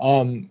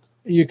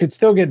 You could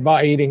still get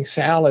by eating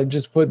salad,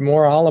 just put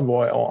more olive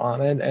oil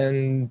on it.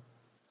 And,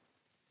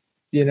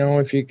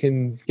 if you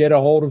can get a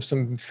hold of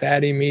some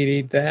fatty meat,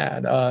 eat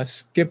that.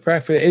 Skip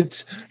breakfast.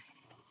 It's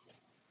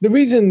the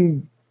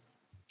reason,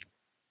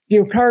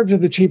 carbs are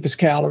the cheapest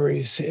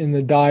calories in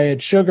the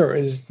diet. Sugar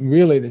is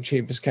really the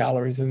cheapest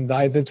calories in the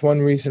diet. That's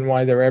one reason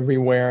why they're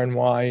everywhere and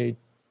why,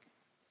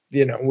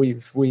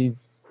 we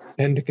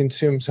tend to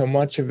consume so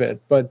much of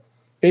it. But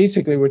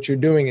basically what you're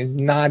doing is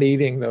not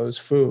eating those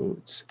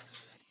foods.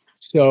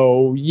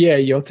 So, yeah,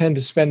 you'll tend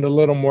to spend a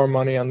little more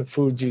money on the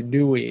foods you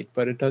do eat,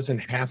 but it doesn't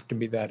have to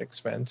be that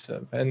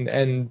expensive.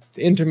 And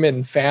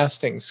intermittent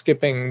fasting,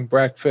 skipping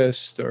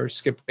breakfast or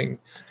skipping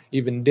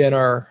even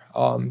dinner,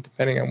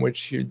 depending on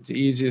which is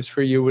easiest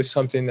for you, is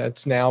something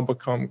that's now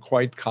become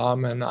quite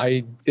common.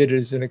 I did it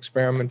as an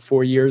experiment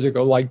 4 years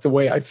ago, like the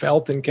way I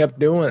felt, and kept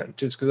doing it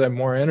just because I have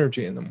more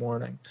energy in the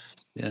morning.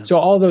 Yeah. So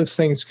all those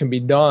things can be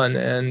done.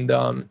 And,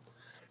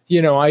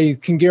 I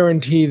can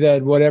guarantee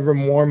that whatever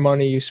more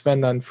money you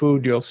spend on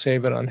food, you'll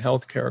save it on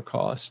healthcare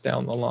costs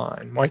down the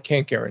line. Well, I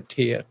can't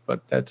guarantee it,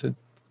 but that's a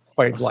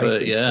quite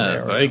likely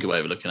scenario. Very good way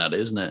of looking at it,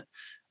 isn't it?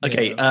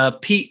 Okay, yeah.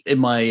 Pete in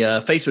my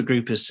Facebook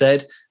group has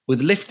said,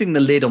 with lifting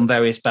the lid on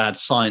various bad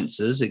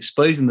sciences,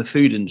 exposing the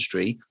food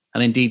industry,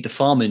 and indeed the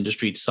farm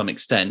industry to some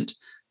extent,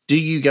 do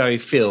you, Gary,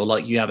 feel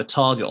like you have a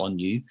target on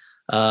you?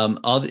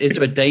 Is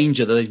there a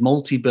danger that those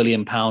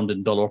multi-billion pound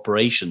and dollar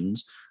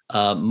operations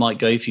might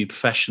go for you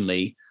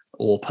professionally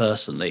or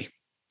personally?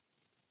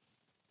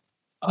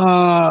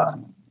 I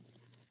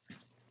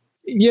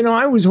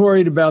was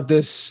worried about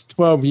this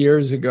 12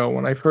 years ago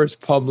when I first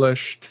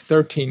published,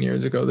 13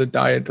 years ago, The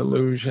Diet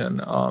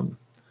Delusion.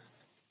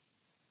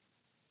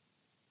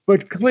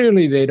 But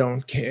clearly they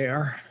don't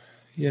care.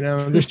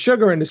 The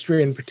sugar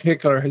industry in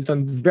particular has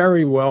done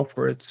very well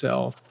for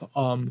itself,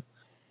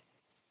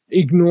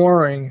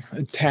 ignoring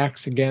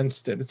attacks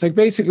against it. It's like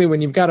basically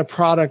when you've got a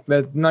product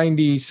that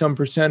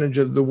 90-some%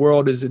 of the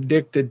world is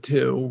addicted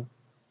to,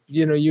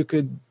 you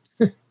could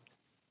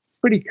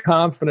pretty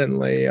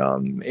confidently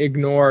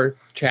ignore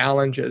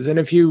challenges. And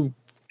if you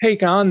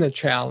take on the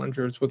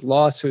challengers with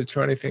lawsuits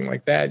or anything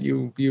like that,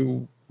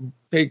 you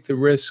take the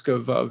risk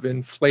of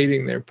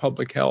inflating their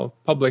public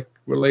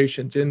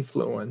relations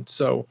influence.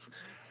 So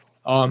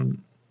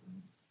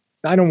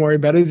I don't worry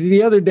about it.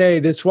 The other day,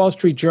 this Wall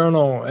Street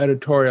Journal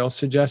editorial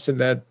suggested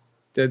that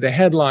the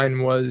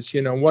headline was,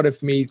 what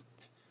if meat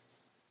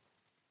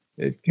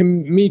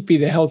be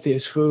the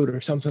healthiest food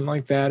or something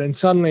like that? And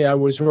suddenly I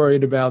was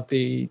worried about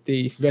the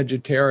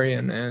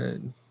vegetarian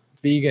and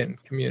vegan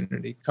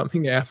community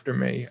coming after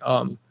me.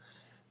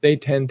 They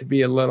tend to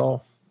be a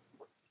little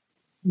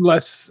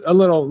less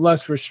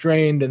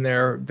restrained in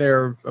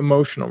their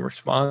emotional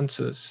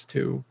responses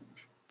to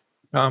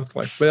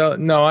conflict. But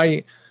no,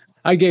 I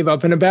gave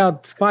up. And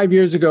about 5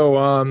 years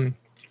ago,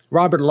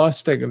 Robert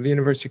Lustig of the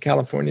University of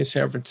California,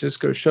 San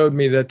Francisco, showed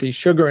me that the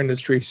sugar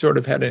industry sort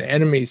of had an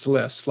enemies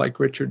list, like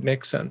Richard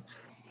Nixon.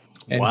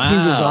 And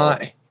wow.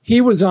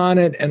 He was on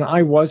it, and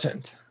I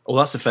wasn't. Well,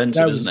 that's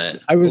offensive, isn't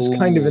it? I was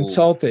kind of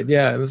insulted.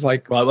 Yeah, it was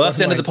like, right. Well, that's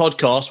the end of the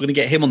podcast. We're going to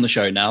get him on the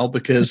show now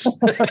because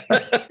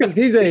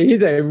he's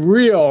a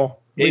real.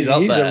 He's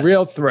a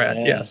real threat.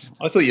 Yeah. Yes.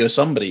 I thought you were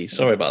somebody.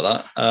 Sorry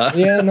about that.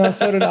 Yeah, no,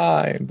 so did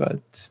I.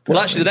 But well,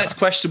 actually, the next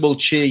question will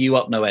cheer you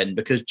up no end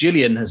because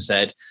Gillian has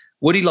said,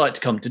 would he like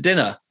to come to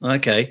dinner?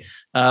 Okay.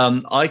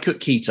 I cook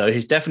keto.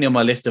 He's definitely on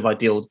my list of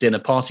ideal dinner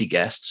party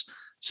guests.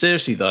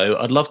 Seriously, though,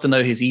 I'd love to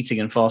know his eating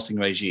and fasting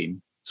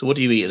regime. So what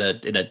do you eat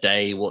in a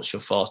day? What's your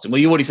fasting? Well,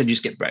 you already said you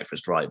just get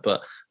breakfast, right?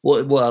 But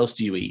what else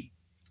do you eat?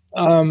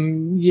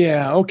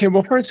 Yeah. Okay.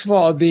 Well, first of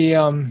all, the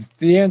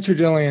answer,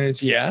 Gillian,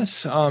 is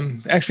yes.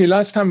 Actually,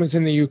 last time I was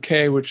in the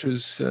UK, which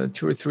was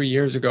 2 or 3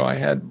 years ago, I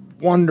had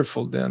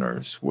wonderful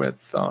dinners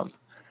with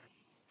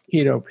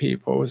keto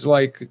people. It was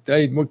like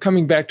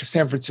coming back to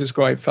San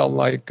Francisco, I felt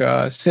like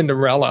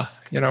Cinderella,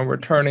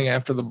 returning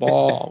after the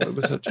ball. It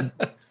was such a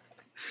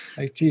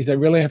like, geez, I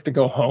really have to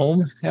go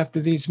home after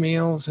these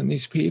meals and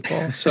these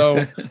people.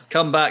 So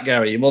come back,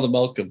 Gary. You're more than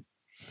welcome.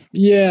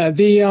 Yeah.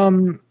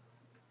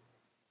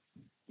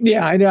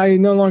 Yeah, I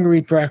no longer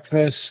eat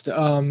breakfast.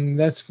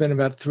 That's been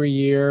about 3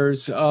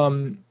 years.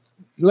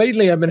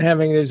 Lately, I've been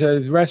there's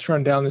a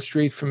restaurant down the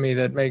street from me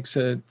that makes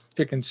a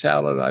chicken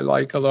salad I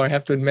like, although I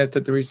have to admit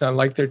that the reason I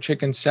like their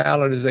chicken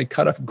salad is they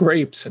cut up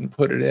grapes and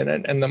put it in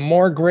it. And the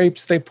more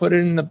grapes they put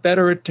in, the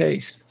better it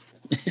tastes.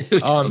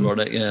 It's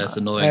ironic. Yeah, it's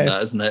annoying,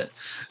 isn't it?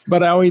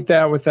 But I'll eat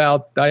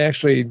that I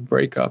actually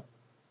break up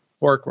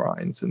pork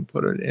rinds and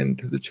put it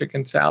into the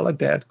chicken salad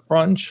to add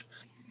crunch.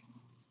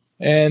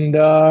 And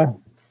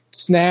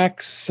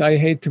snacks, I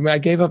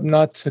gave up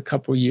nuts a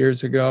couple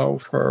years ago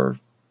for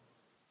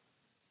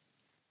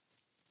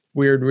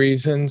weird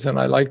reasons, and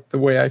I liked the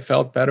way I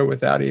felt better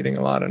without eating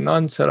a lot of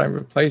nuts, and I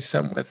replaced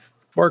them with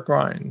pork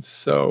rinds.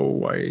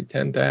 So I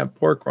tend to have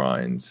pork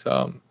rinds.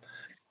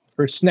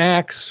 For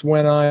snacks,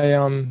 when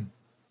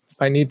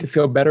if I need to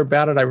feel better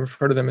about it, I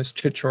refer to them as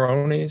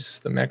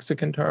chicharrones, the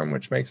Mexican term,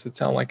 which makes it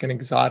sound like an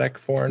exotic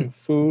foreign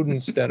food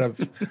instead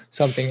of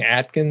something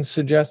Atkins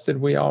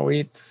suggested we all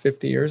eat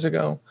 50 years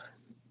ago.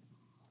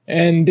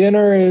 And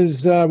dinner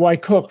is, I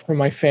cook for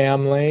my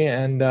family,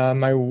 and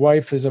my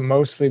wife is a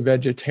mostly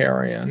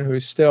vegetarian who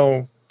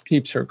still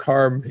keeps her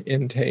carb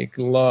intake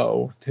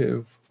low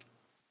to,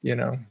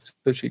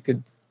 so she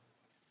could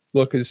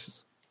look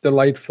as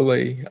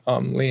delightfully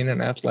lean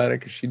and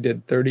athletic as she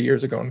did 30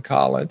 years ago in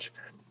college.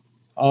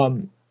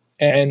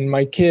 And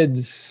my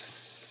kids,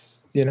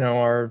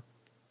 are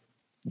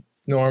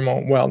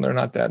normal. Well, they're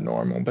not that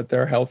normal, but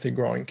they're healthy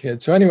growing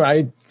kids. So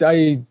anyway,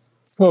 I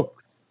cook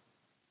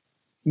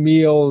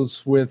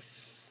meals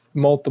with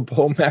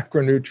multiple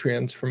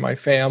macronutrients for my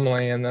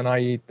family, and then I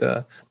eat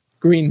the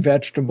green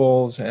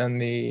vegetables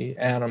and the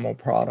animal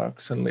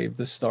products and leave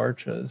the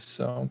starches.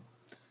 So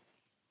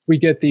we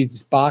get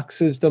these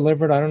boxes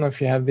delivered. I don't know if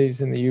you have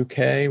these in the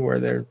UK where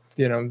they're,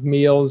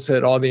 meals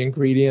that all the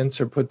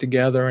ingredients are put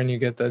together, and you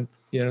get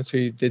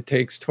it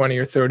takes 20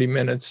 or 30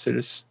 minutes to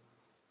just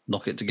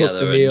knock it together,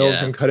 cook the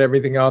meals and cut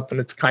everything up, and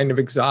it's kind of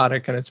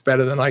exotic, and it's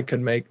better than I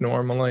could make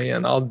normally,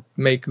 and I'll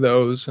make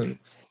those and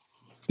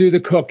do the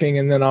cooking,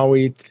 and then I'll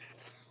eat,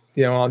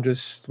 I'll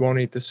just won't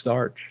eat the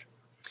starch.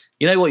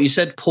 You know what? You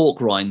said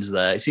pork rinds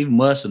there. It's even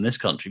worse in this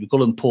country. We call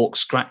them pork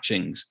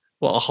scratchings.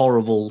 What a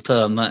horrible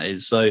term that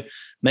is. So,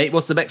 mate,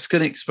 what's the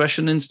Mexican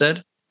expression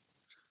instead?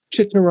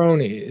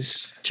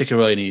 Chicharrones.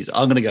 Chicharrones.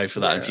 I'm going to go for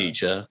that in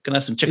future. Can I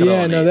have some chicharrones?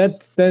 Yeah, no,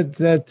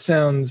 that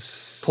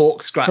sounds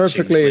pork scratchings,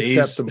 perfectly please.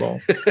 Acceptable.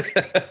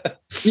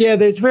 Yeah,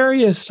 there's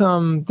various.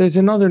 There's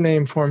another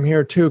name for them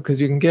here too, because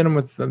you can get them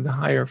with the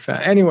higher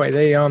fat. Anyway,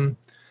 they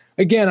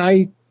again,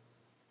 I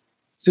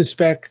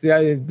suspect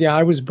that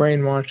I was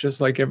brainwashed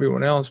just like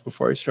everyone else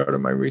before I started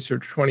my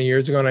research 20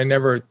 years ago, and I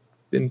never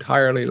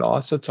entirely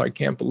lost it. So I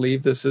can't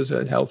believe this is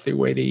a healthy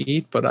way to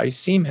eat, but I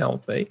seem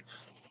healthy.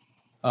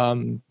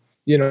 I'm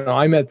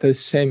at the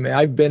same.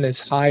 I've been as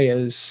high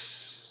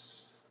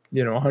as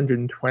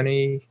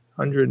 120,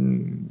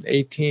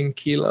 118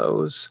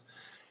 kilos,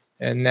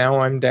 And now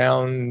I'm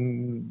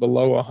down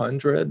below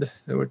 100,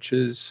 which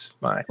is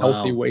my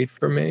healthy weight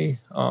for me.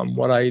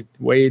 What I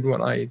weighed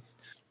when I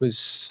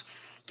was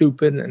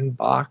stupid and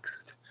boxed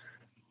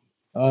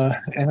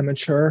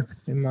amateur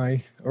in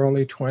my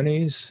early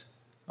 20s.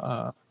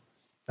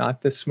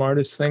 Not the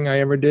smartest thing I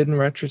ever did in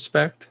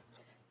retrospect,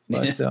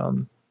 but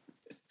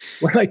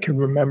when I can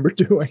remember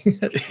doing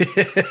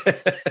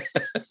it.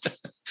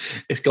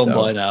 It's gone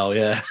by now,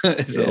 yeah.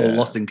 It's all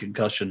lost in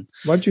concussion.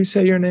 What'd you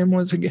say your name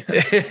was again?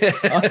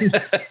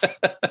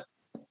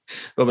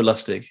 Robert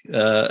Lustig.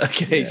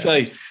 Okay,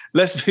 so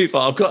let's move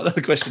on. I've got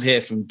another question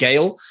here from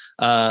Gail.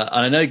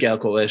 And I know Gail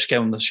quite well. She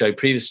came on the show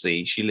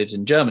previously. She lives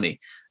in Germany.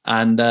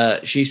 And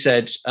she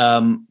said she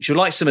would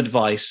like some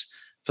advice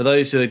for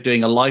those who are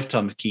doing a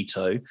lifetime of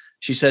keto.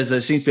 She says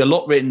there seems to be a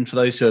lot written for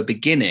those who are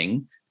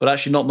beginning, but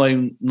actually not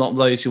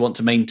those who want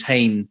to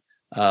maintain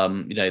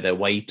their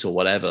weight or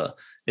whatever.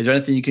 Is there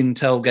anything you can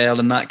tell Gail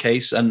in that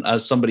case? And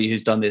as somebody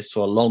who's done this for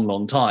a long,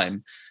 long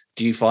time,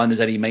 do you find there's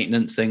any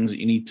maintenance things that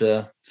you need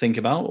to think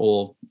about?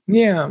 Or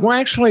well,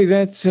 actually,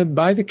 that's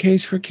by the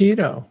case for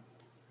keto.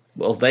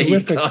 Well, there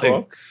you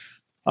go.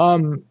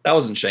 That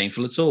wasn't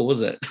shameful at all, was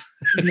it?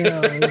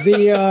 No,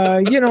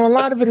 a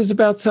lot of it is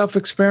about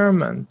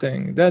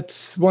self-experimenting.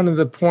 That's one of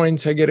the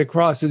points I get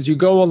across. As you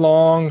go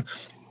along,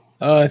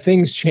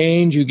 things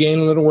change. You gain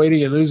a little weight, or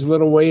you lose a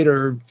little weight,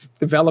 or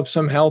develop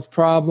some health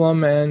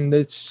problem, and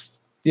it's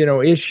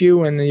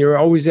issue. And you're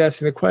always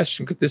asking the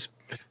question: could this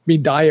be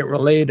diet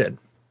related?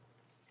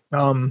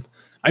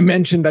 I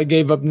mentioned I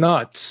gave up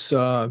nuts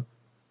 2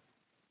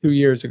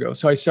 years ago,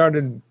 so I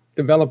started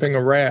developing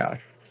a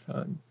rash.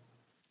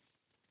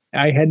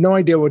 I had no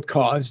idea what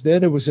caused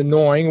it. It was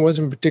annoying. It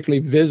wasn't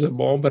particularly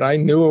visible, but I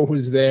knew it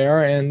was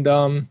there. And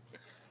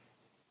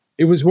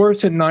it was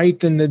worse at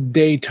night than the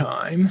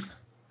daytime.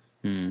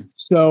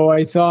 So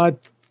I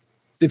thought,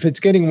 if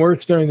it's getting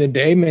worse during the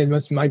day, maybe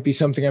it might be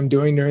something I'm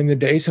doing during the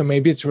day. So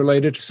maybe it's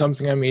related to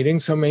something I'm eating.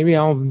 So maybe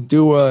I'll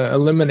do a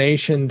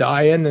elimination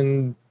diet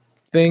and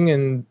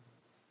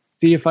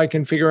see if I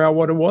can figure out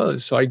what it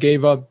was. So I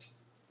gave up,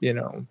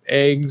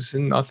 eggs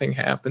and nothing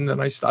happened. Then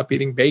I stopped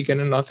eating bacon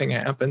and nothing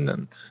happened.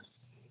 And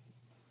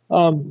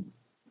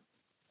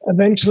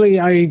eventually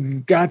I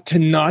got to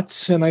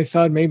nuts, and I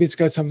thought maybe it's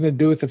got something to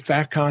do with the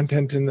fat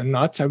content in the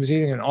nuts. I was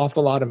eating an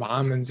awful lot of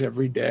almonds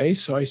every day.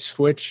 So I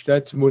switched.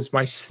 That was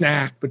my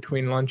snack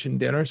between lunch and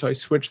dinner. So I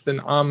switched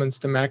the almonds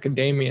to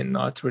macadamia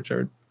nuts, which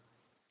are,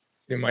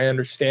 in my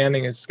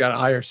understanding, it's got a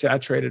higher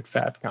saturated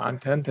fat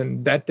content,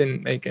 and that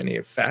didn't make any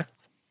effect.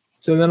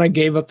 So then I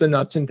gave up the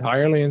nuts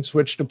entirely and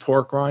switched to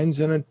pork rinds,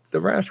 and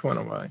the rash went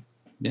away.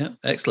 Yeah,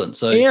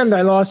 excellent. And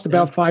I lost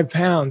about 5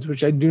 pounds,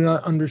 which I do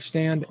not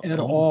understand at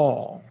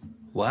all.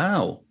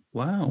 Wow.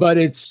 But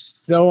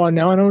now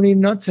I don't eat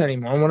nuts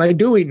anymore. And when I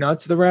do eat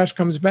nuts, the rash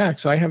comes back.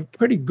 So I have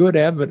pretty good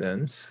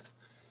evidence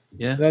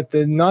that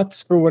the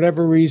nuts, for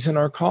whatever reason,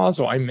 are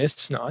causal. I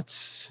miss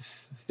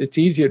nuts. It's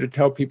easier to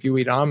tell people you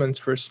eat almonds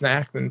for a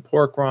snack than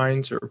pork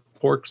rinds or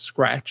pork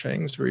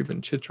scratchings or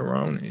even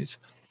chicharrones.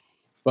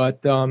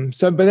 But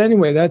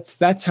anyway,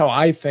 that's how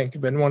I think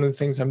of it. And one of the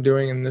things I'm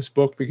doing in this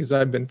book, because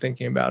I've been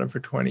thinking about it for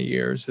 20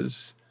 years,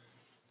 is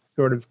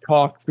sort of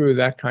talk through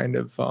that kind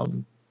of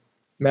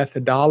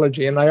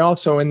methodology. And I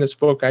also, in this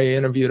book, I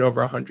interviewed over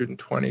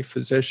 120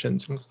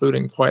 physicians,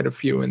 including quite a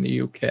few in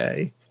the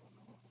UK.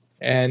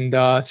 And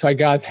so I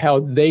got how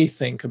they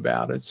think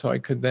about it, so I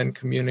could then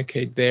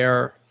communicate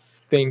their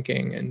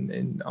thinking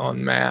and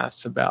en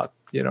masse about,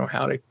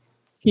 how to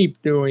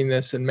keep doing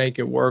this and make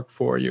it work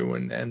for you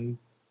and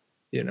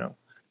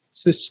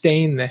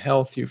sustain the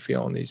health you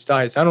feel in these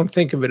diets. I don't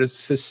think of it as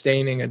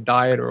sustaining a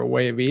diet or a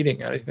way of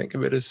eating. I think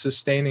of it as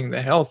sustaining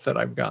the health that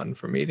I've gotten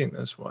from eating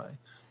this way.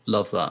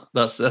 Love that.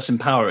 That's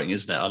empowering,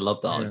 isn't it? I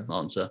love that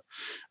answer.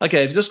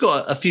 Okay, I've just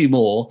got a few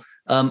more.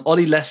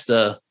 Ollie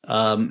Lester,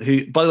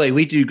 who, by the way,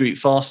 we do group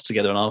fasts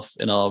together in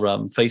our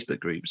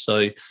Facebook group.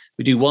 So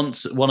we do one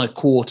a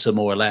quarter,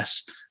 more or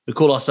less. We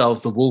call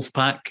ourselves the Wolf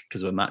Pack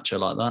because we're macho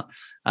like that.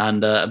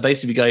 And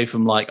basically go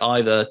from like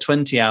either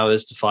 20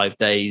 hours to 5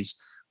 days,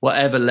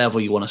 whatever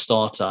level you want to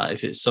start at.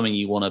 If it's something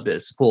you want a bit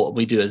of support,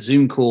 we do a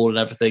Zoom call and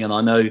everything. And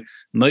I know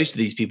most of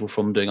these people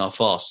from doing our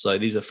fast. So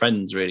these are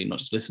friends, really, not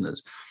just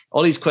listeners.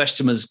 Ollie's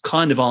question was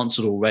kind of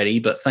answered already,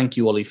 but thank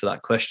you, Ollie, for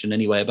that question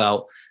anyway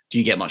about do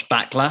you get much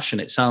backlash?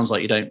 And it sounds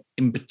like you don't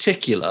in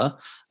particular.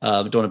 Don't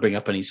want to bring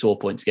up any sore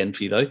points again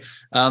for you, though.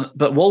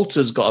 But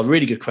Walter's got a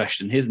really good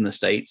question. He's in the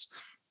States.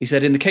 He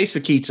said, in the case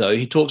for keto,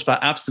 he talks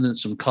about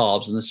abstinence from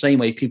carbs in the same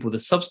way people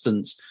with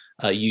substance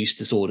use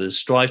disorders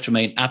strive to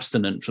remain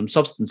abstinent from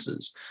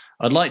substances.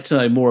 I'd like to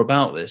know more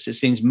about this. It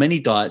seems many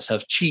diets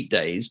have cheat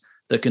days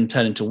that can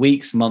turn into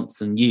weeks,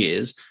 months, and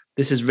years.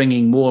 This is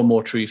ringing more and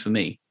more true for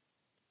me.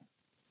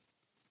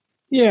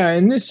 Yeah,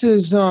 and this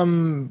is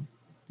one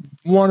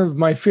of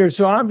my fears.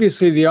 So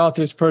obviously the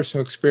author's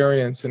personal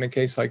experience in a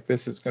case like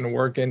this is going to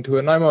work into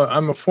it. And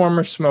I'm a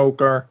former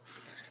smoker.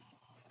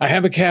 I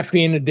have a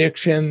caffeine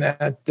addiction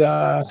that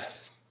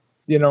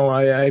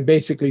I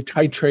basically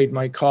titrate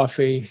my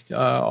coffee.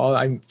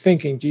 I'm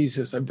thinking,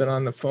 Jesus, I've been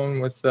on the phone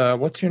with,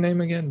 what's your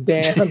name again?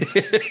 Dan.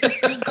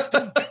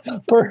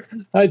 For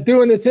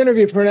doing this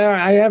interview for an hour.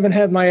 I haven't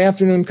had my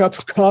afternoon cup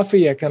of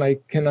coffee yet.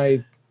 Can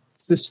I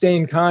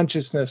sustain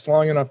consciousness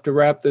long enough to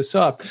wrap this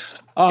up?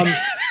 No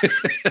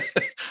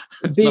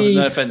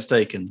offense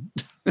taken.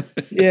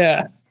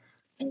 Yeah.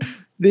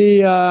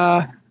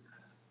 This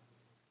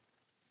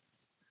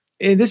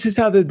is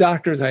how the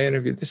doctors I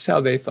interviewed, this is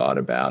how they thought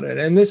about it.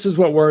 And this is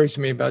what worries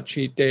me about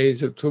cheat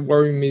days. It's what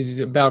worries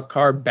me about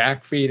carb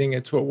backfeeding.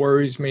 It's what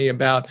worries me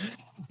about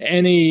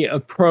any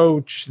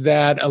approach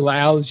that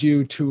allows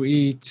you to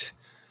eat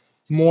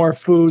more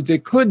foods.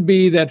 It could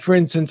be that, for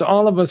instance,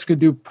 all of us could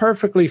do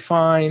perfectly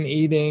fine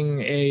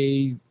eating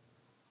a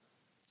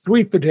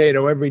sweet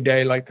potato every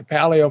day, like the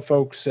paleo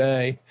folks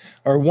say,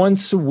 or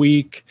once a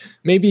week,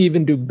 maybe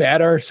even do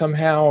better.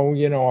 Somehow,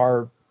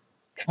 our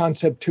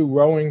concept 2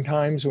 rowing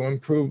times will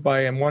improve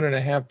by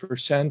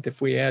 1.5%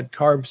 if we add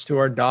carbs to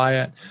our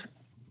diet.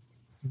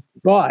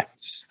 But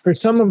for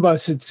some of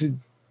us,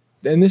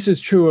 and this is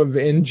true of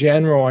in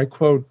general, I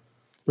quote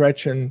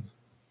Gretchen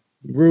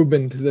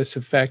Rubin to this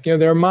effect.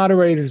 There are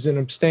moderators and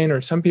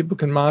abstainers. Some people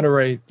can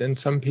moderate and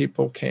some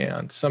people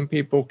can't. Some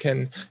people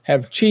can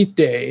have cheat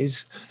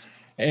days.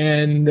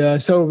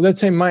 And so let's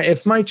say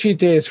if my cheat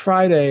day is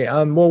Friday,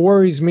 what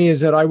worries me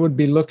is that I would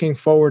be looking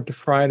forward to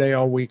Friday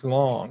all week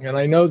long. And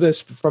I know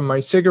this from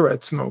my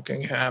cigarette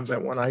smoking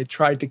habit. When I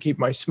tried to keep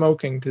my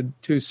smoking to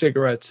 2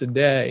 cigarettes a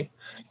day,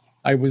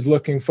 I was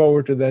looking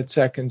forward to that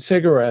second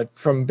cigarette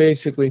from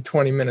basically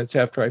 20 minutes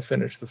after I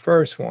finished the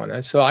first one.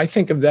 And so I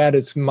think of that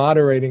as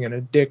moderating an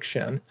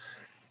addiction.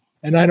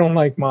 And I don't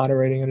like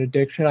moderating an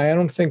addiction.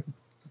 Managing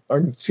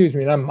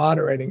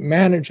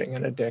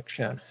an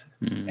addiction.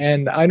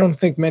 And I don't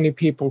think many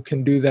people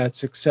can do that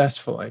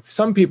successfully.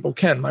 Some people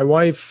can. My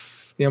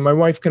wife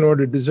can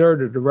order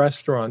dessert at a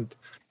restaurant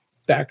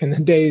back in the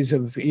days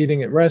of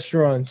eating at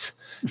restaurants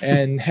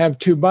and have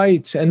 2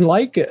 bites and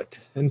like it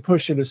and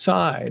push it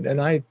aside.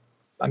 And I'm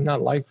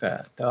not like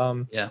that.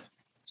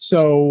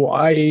 So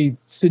I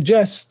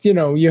suggest,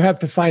 you have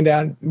to find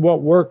out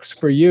what works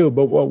for you.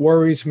 But what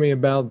worries me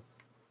about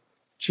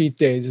cheat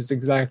days is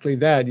exactly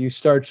that. You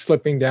start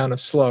slipping down a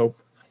slope.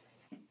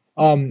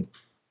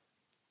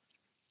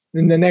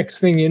 And the next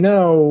thing you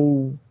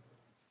know,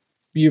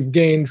 you've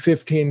gained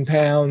 15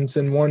 pounds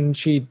and one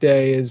cheat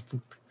day is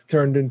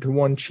turned into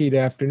one cheat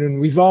afternoon.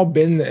 We've all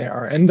been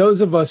there. And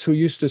those of us who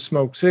used to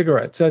smoke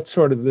cigarettes, that's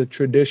sort of the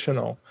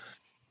traditional,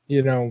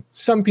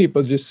 some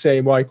people just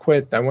say, well, I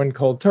quit. I went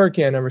cold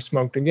turkey. I never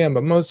smoked again.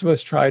 But most of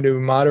us try to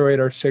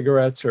moderate our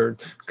cigarettes or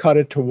cut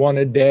it to 1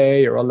 a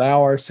day or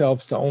allow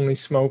ourselves to only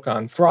smoke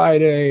on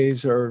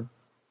Fridays or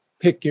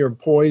pick your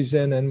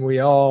poison. And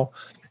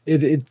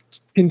it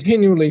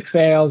continually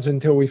fails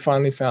until we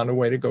finally found a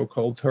way to go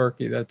cold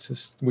turkey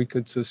we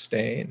could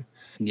sustain.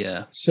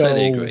 Yeah, so,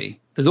 totally agree.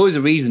 There's always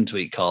a reason to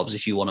eat carbs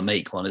if you want to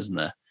make one, isn't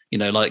there?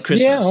 Like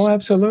Christmas. Yeah,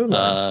 absolutely.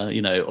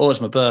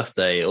 It's my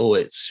birthday, or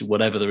it's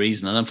whatever the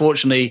reason. And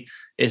unfortunately,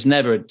 it's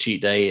never a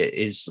cheat day. It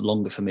is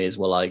longer for me as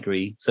well, I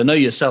agree. So know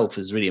yourself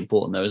is really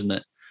important though, isn't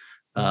it?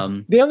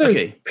 The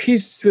other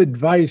piece of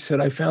advice that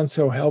I found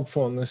so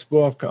helpful in this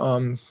book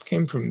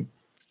came from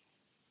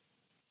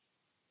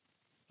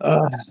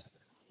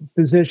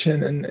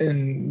physician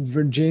in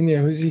Virginia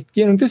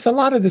who's, a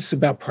lot of this is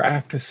about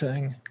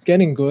practicing,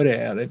 getting good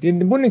at it. You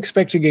wouldn't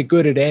expect to get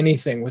good at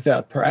anything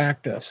without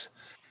practice.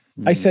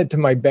 I said to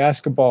my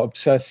basketball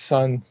obsessed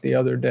son the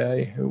other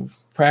day, who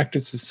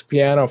practices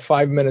piano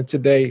 5 minutes a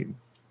day,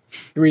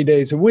 3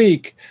 days a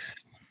week,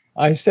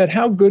 I said,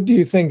 how good do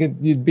you think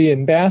you'd be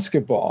in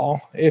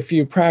basketball if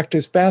you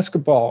practice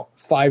basketball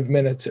 5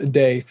 minutes a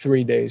day,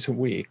 3 days a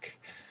week?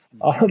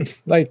 Do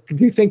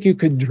you think you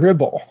could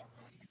dribble?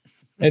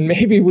 And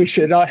maybe we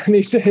should, and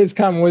he said his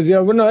comment was,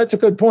 no, that's a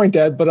good point,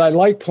 Dad, but I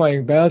like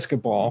playing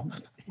basketball.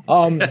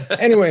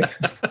 Anyway.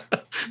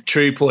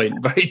 True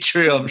point. Very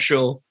true, I'm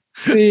sure.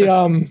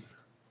 A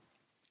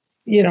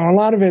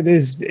lot of it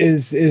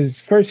is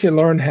first you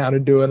learn how to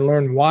do it,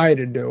 learn why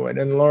to do it,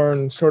 and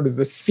learn sort of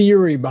the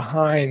theory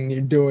behind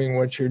you doing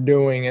what you're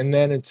doing. And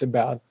then it's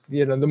about,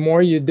 the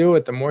more you do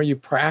it, the more you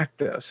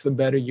practice, the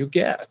better you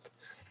get.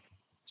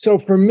 So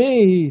for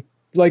me,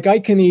 I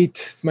can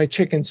eat my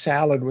chicken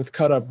salad with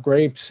cut up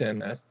grapes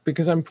in it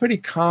because I'm pretty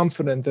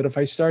confident that if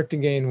I start to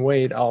gain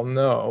weight, I'll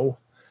know.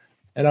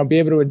 And I'll be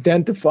able to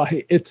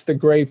identify it's the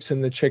grapes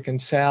in the chicken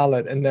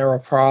salad and they're a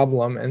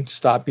problem and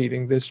stop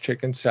eating this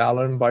chicken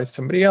salad and buy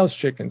somebody else's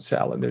chicken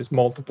salad. There's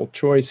multiple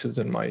choices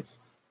in my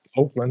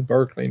Oakland,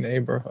 Berkeley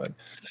neighborhood.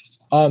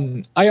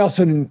 I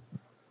also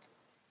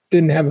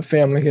didn't have a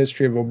family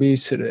history of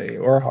obesity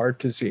or heart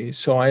disease.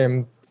 So I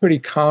am pretty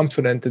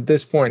confident at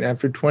this point,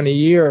 after 20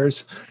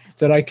 years,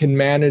 that I can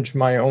manage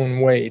my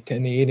own weight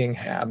and eating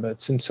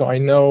habits. And so I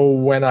know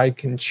when I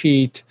can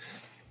cheat.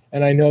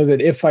 And I know that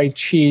if I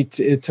cheat,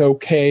 it's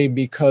okay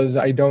because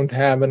I won't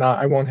have an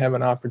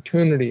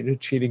opportunity to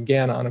cheat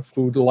again on a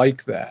food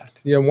like that.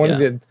 One of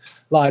the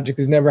logic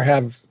is never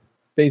have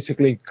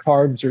basically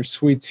carbs or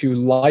sweets you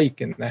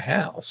like in the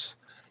house.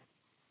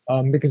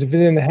 Because if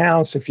it's in the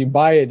house, if you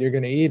buy it, you're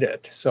going to eat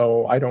it.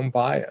 So I don't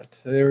buy it.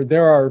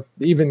 There are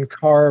even low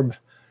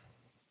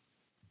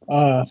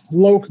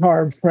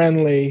carb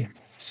friendly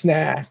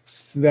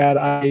snacks that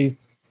I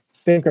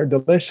think are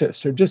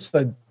delicious, or just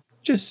a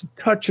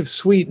touch of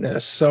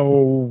sweetness.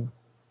 So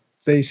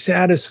they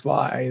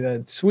satisfy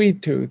that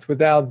sweet tooth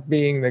without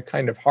being the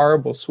kind of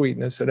horrible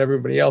sweetness that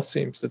everybody else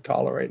seems to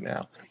tolerate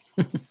now.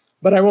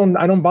 But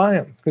I don't buy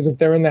them, because if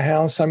they're in the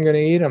house, I'm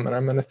going to eat them and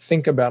I'm going to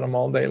think about them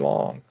all day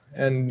long.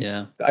 And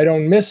I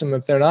don't miss them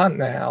if they're not in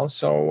the house.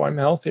 So I'm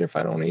healthier if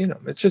I don't eat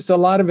them. It's just a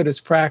lot of it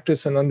is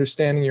practice and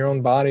understanding your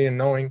own body and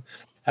knowing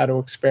how to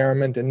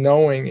experiment, and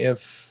knowing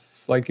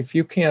if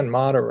you can't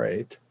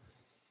moderate,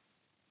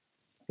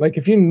 like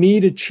if you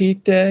need a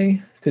cheat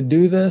day to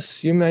do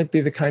this, you might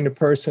be the kind of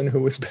person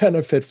who would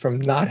benefit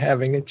from not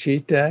having a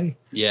cheat day.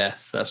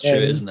 Yes, that's true,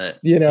 isn't it?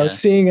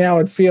 Seeing how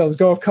it feels,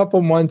 go a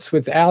couple months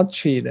without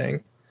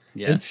cheating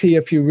and see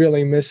if you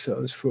really miss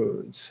those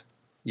foods.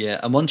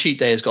 Yeah, and one cheat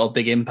day has got a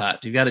big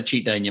impact. If you had a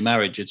cheat day in your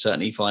marriage, you'd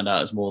certainly find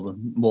out it's more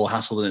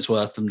hassle than it's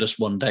worth than just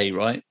one day,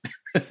 right?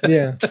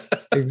 Yeah,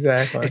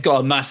 exactly. It's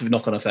got a massive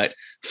knock-on effect.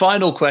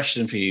 Final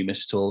question for you,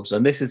 Mr. Torbs,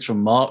 and this is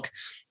from Mark.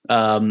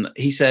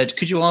 He said,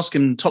 could you ask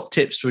him top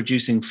tips for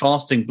reducing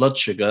fasting blood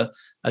sugar,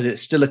 as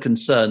it's still a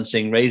concern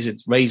seeing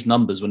raised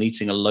numbers when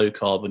eating a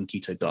low-carb and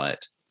keto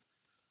diet?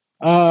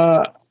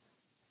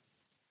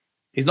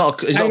 He's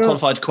not a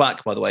qualified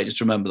quack, by the way.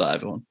 Just remember that,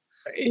 everyone.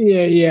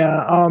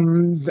 Yeah.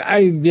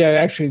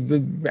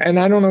 Actually, and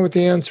I don't know what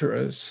the answer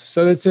is.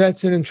 So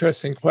that's an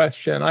interesting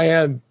question. I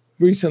had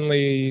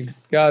recently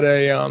got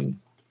a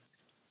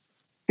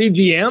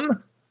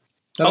CGM.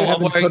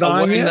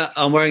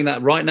 I'm wearing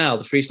that right now,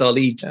 the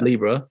Freestyle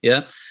Libra.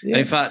 Yeah.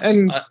 In fact,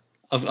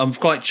 I'm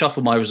quite chuffed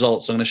with my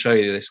results. I'm going to show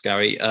you this,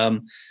 Gary.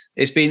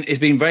 It's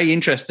been very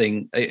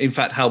interesting. In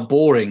fact, how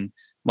boring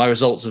my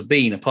results have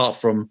been, apart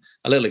from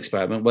a little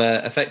experiment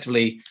where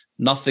effectively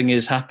nothing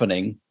is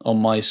happening on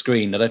my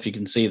screen. I don't know if you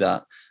can see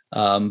that,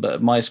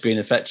 but my screen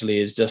effectively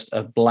is just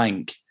a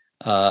blank,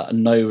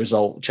 no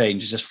result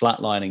change. It's just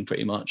flatlining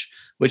pretty much,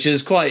 which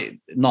is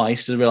quite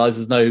nice to realize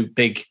there's no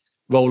big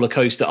roller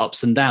coaster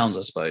ups and downs,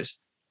 I suppose.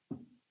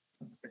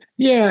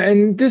 Yeah,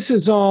 and this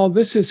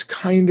is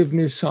kind of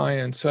new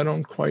science, so I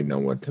don't quite know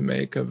what to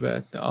make of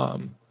it. Does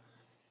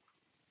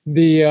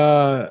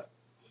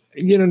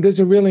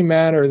it really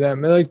matter that,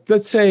 like,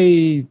 let's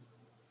say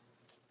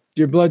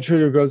your blood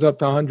sugar goes up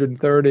to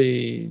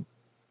 130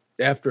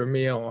 after a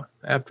meal,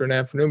 after an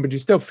afternoon, but you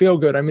still feel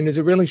good? I mean, is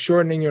it really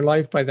shortening your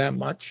life by that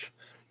much?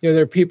 There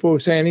are people who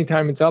say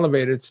anytime it's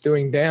elevated, it's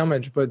doing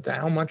damage, but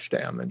how much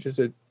damage? Is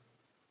it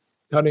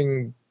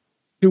cutting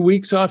 2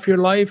 weeks off your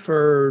life,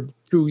 or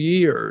 2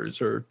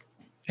 years, or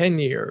 10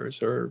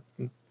 years, or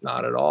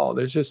not at all?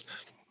 There's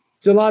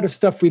a lot of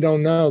stuff we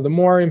don't know. The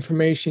more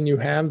information you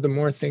have, the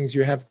more things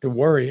you have to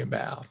worry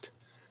about.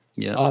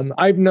 Yeah.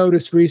 I've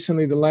noticed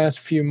recently, the last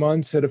few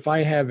months, that if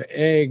I have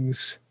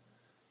eggs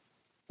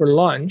for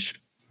lunch,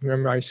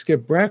 remember I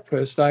skip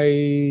breakfast,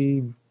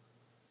 I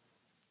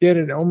get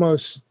an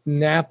almost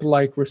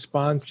nap-like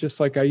response, just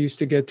like I used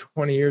to get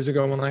 20 years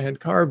ago when I had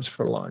carbs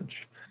for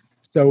lunch.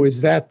 So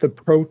is that the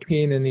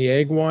protein in the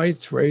egg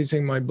whites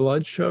raising my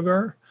blood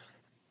sugar?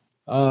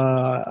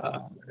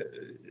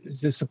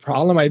 Is this a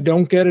problem? I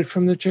don't get it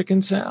from the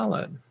chicken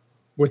salad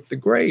with the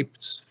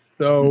grapes.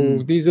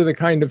 So these are the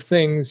kind of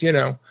things,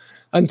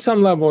 on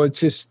some level, it's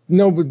just,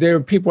 there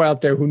are people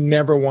out there who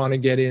never want to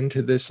get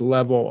into this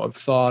level of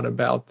thought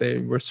about the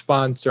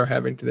response they're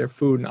having to their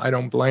food, and I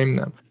don't blame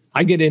them.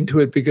 I get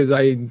into it because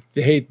I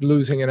hate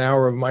losing an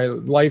hour of my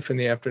life in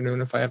the afternoon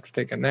if I have to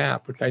take a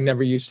nap, which I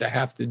never used to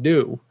have to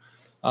do.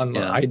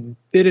 I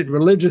did it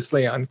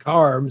religiously on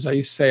carbs. I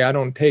used to say, I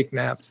don't take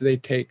naps, they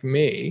take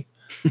me.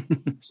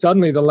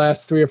 Suddenly, the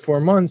last 3 or 4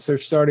 months, they're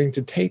starting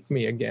to take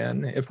me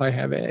again if I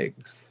have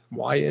eggs.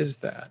 Why is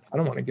that? I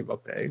don't want to give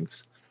up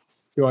eggs.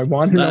 Do I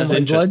want to know my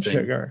blood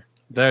sugar?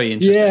 Very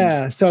interesting.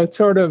 Yeah, so it's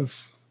sort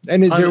of,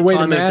 and is there a way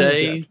to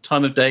manage it?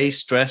 Time of day,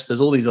 stress. There's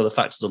all these other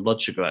factors on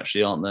blood sugar,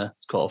 actually, aren't there?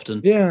 Quite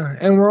often. Yeah,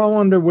 and we're all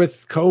under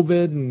with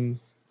COVID, and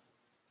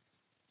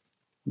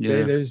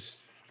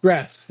there's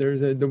stress.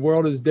 The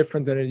world is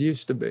different than it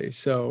used to be,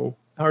 so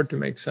hard to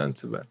make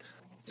sense of it.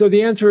 So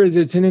the answer is,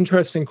 it's an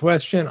interesting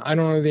question. I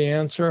don't know the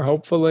answer.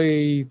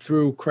 Hopefully,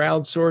 through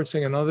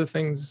crowdsourcing and other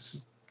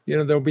things,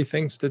 there'll be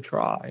things to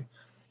try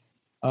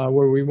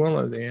where we will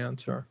know the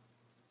answer.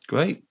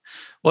 Great.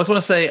 Well, I just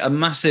want to say a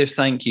massive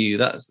thank you.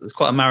 That's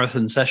quite a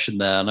marathon session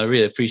there, and I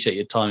really appreciate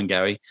your time,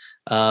 Gary.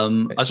 I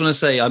just want to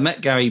say I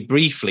met Gary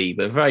briefly,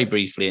 but very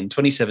briefly, in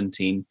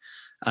 2017,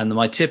 and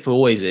my tip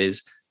always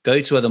is,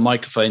 go to where the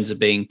microphones are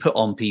being put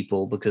on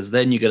people, because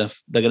then they're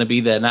going to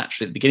be there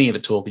naturally at the beginning of a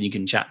talk, and you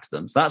can chat to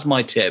them. So that's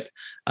my tip,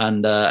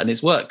 and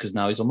it's worked, because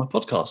now he's on my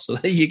podcast. So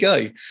there you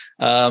go.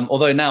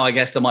 Although now I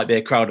guess there might be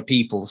a crowd of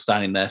people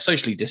standing there,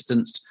 socially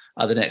distanced,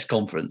 at the next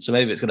conference. So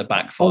maybe it's going to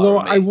backfire. Although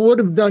I would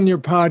have done your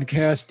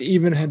podcast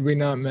even had we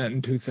not met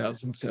in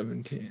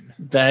 2017.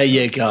 There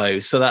you go.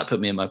 So that put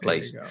me in my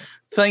place.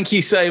 Thank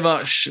you so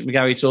much,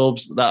 Gary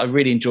Torbs. I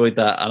really enjoyed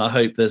that, and I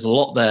hope there's a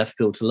lot there for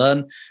people to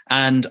learn.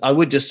 And I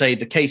would just say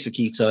The Case for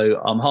Keto,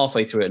 I'm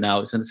halfway through it now.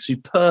 It's a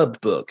superb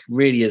book,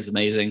 really is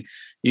amazing.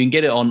 You can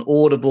get it on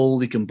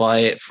Audible. You can buy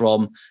it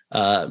from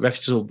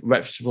reputable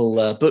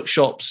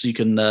bookshops. You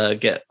can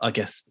get, I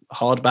guess,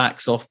 hardback,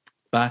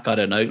 softback, I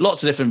don't know.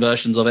 Lots of different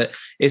versions of it.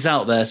 It's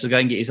out there, so go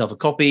and get yourself a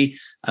copy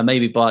and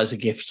maybe buy it as a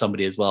gift for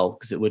somebody as well,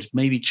 because it would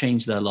maybe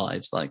change their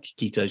lives like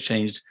keto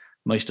changed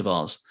most of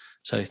ours.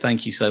 So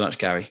thank you so much,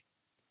 Gary.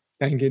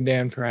 Thank you,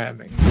 Dan, for having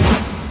me.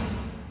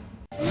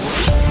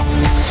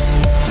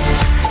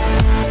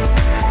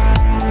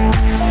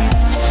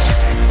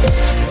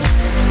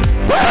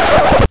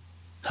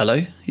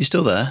 Hello, you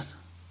still there?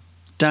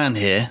 Dan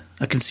here.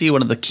 I can see you're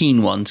one of the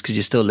keen ones because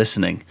you're still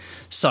listening.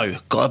 So,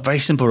 got a very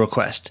simple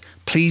request.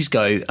 Please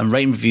go and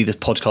rate and review this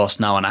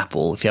podcast now on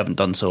Apple if you haven't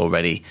done so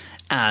already.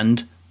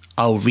 And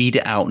I'll read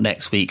it out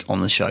next week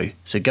on the show.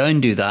 So go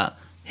and do that.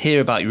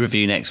 Hear about your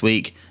review next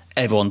week.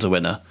 Everyone's a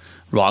winner.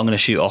 Right, I'm going to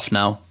shoot off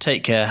now.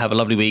 Take care. Have a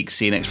lovely week.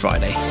 See you next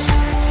Friday.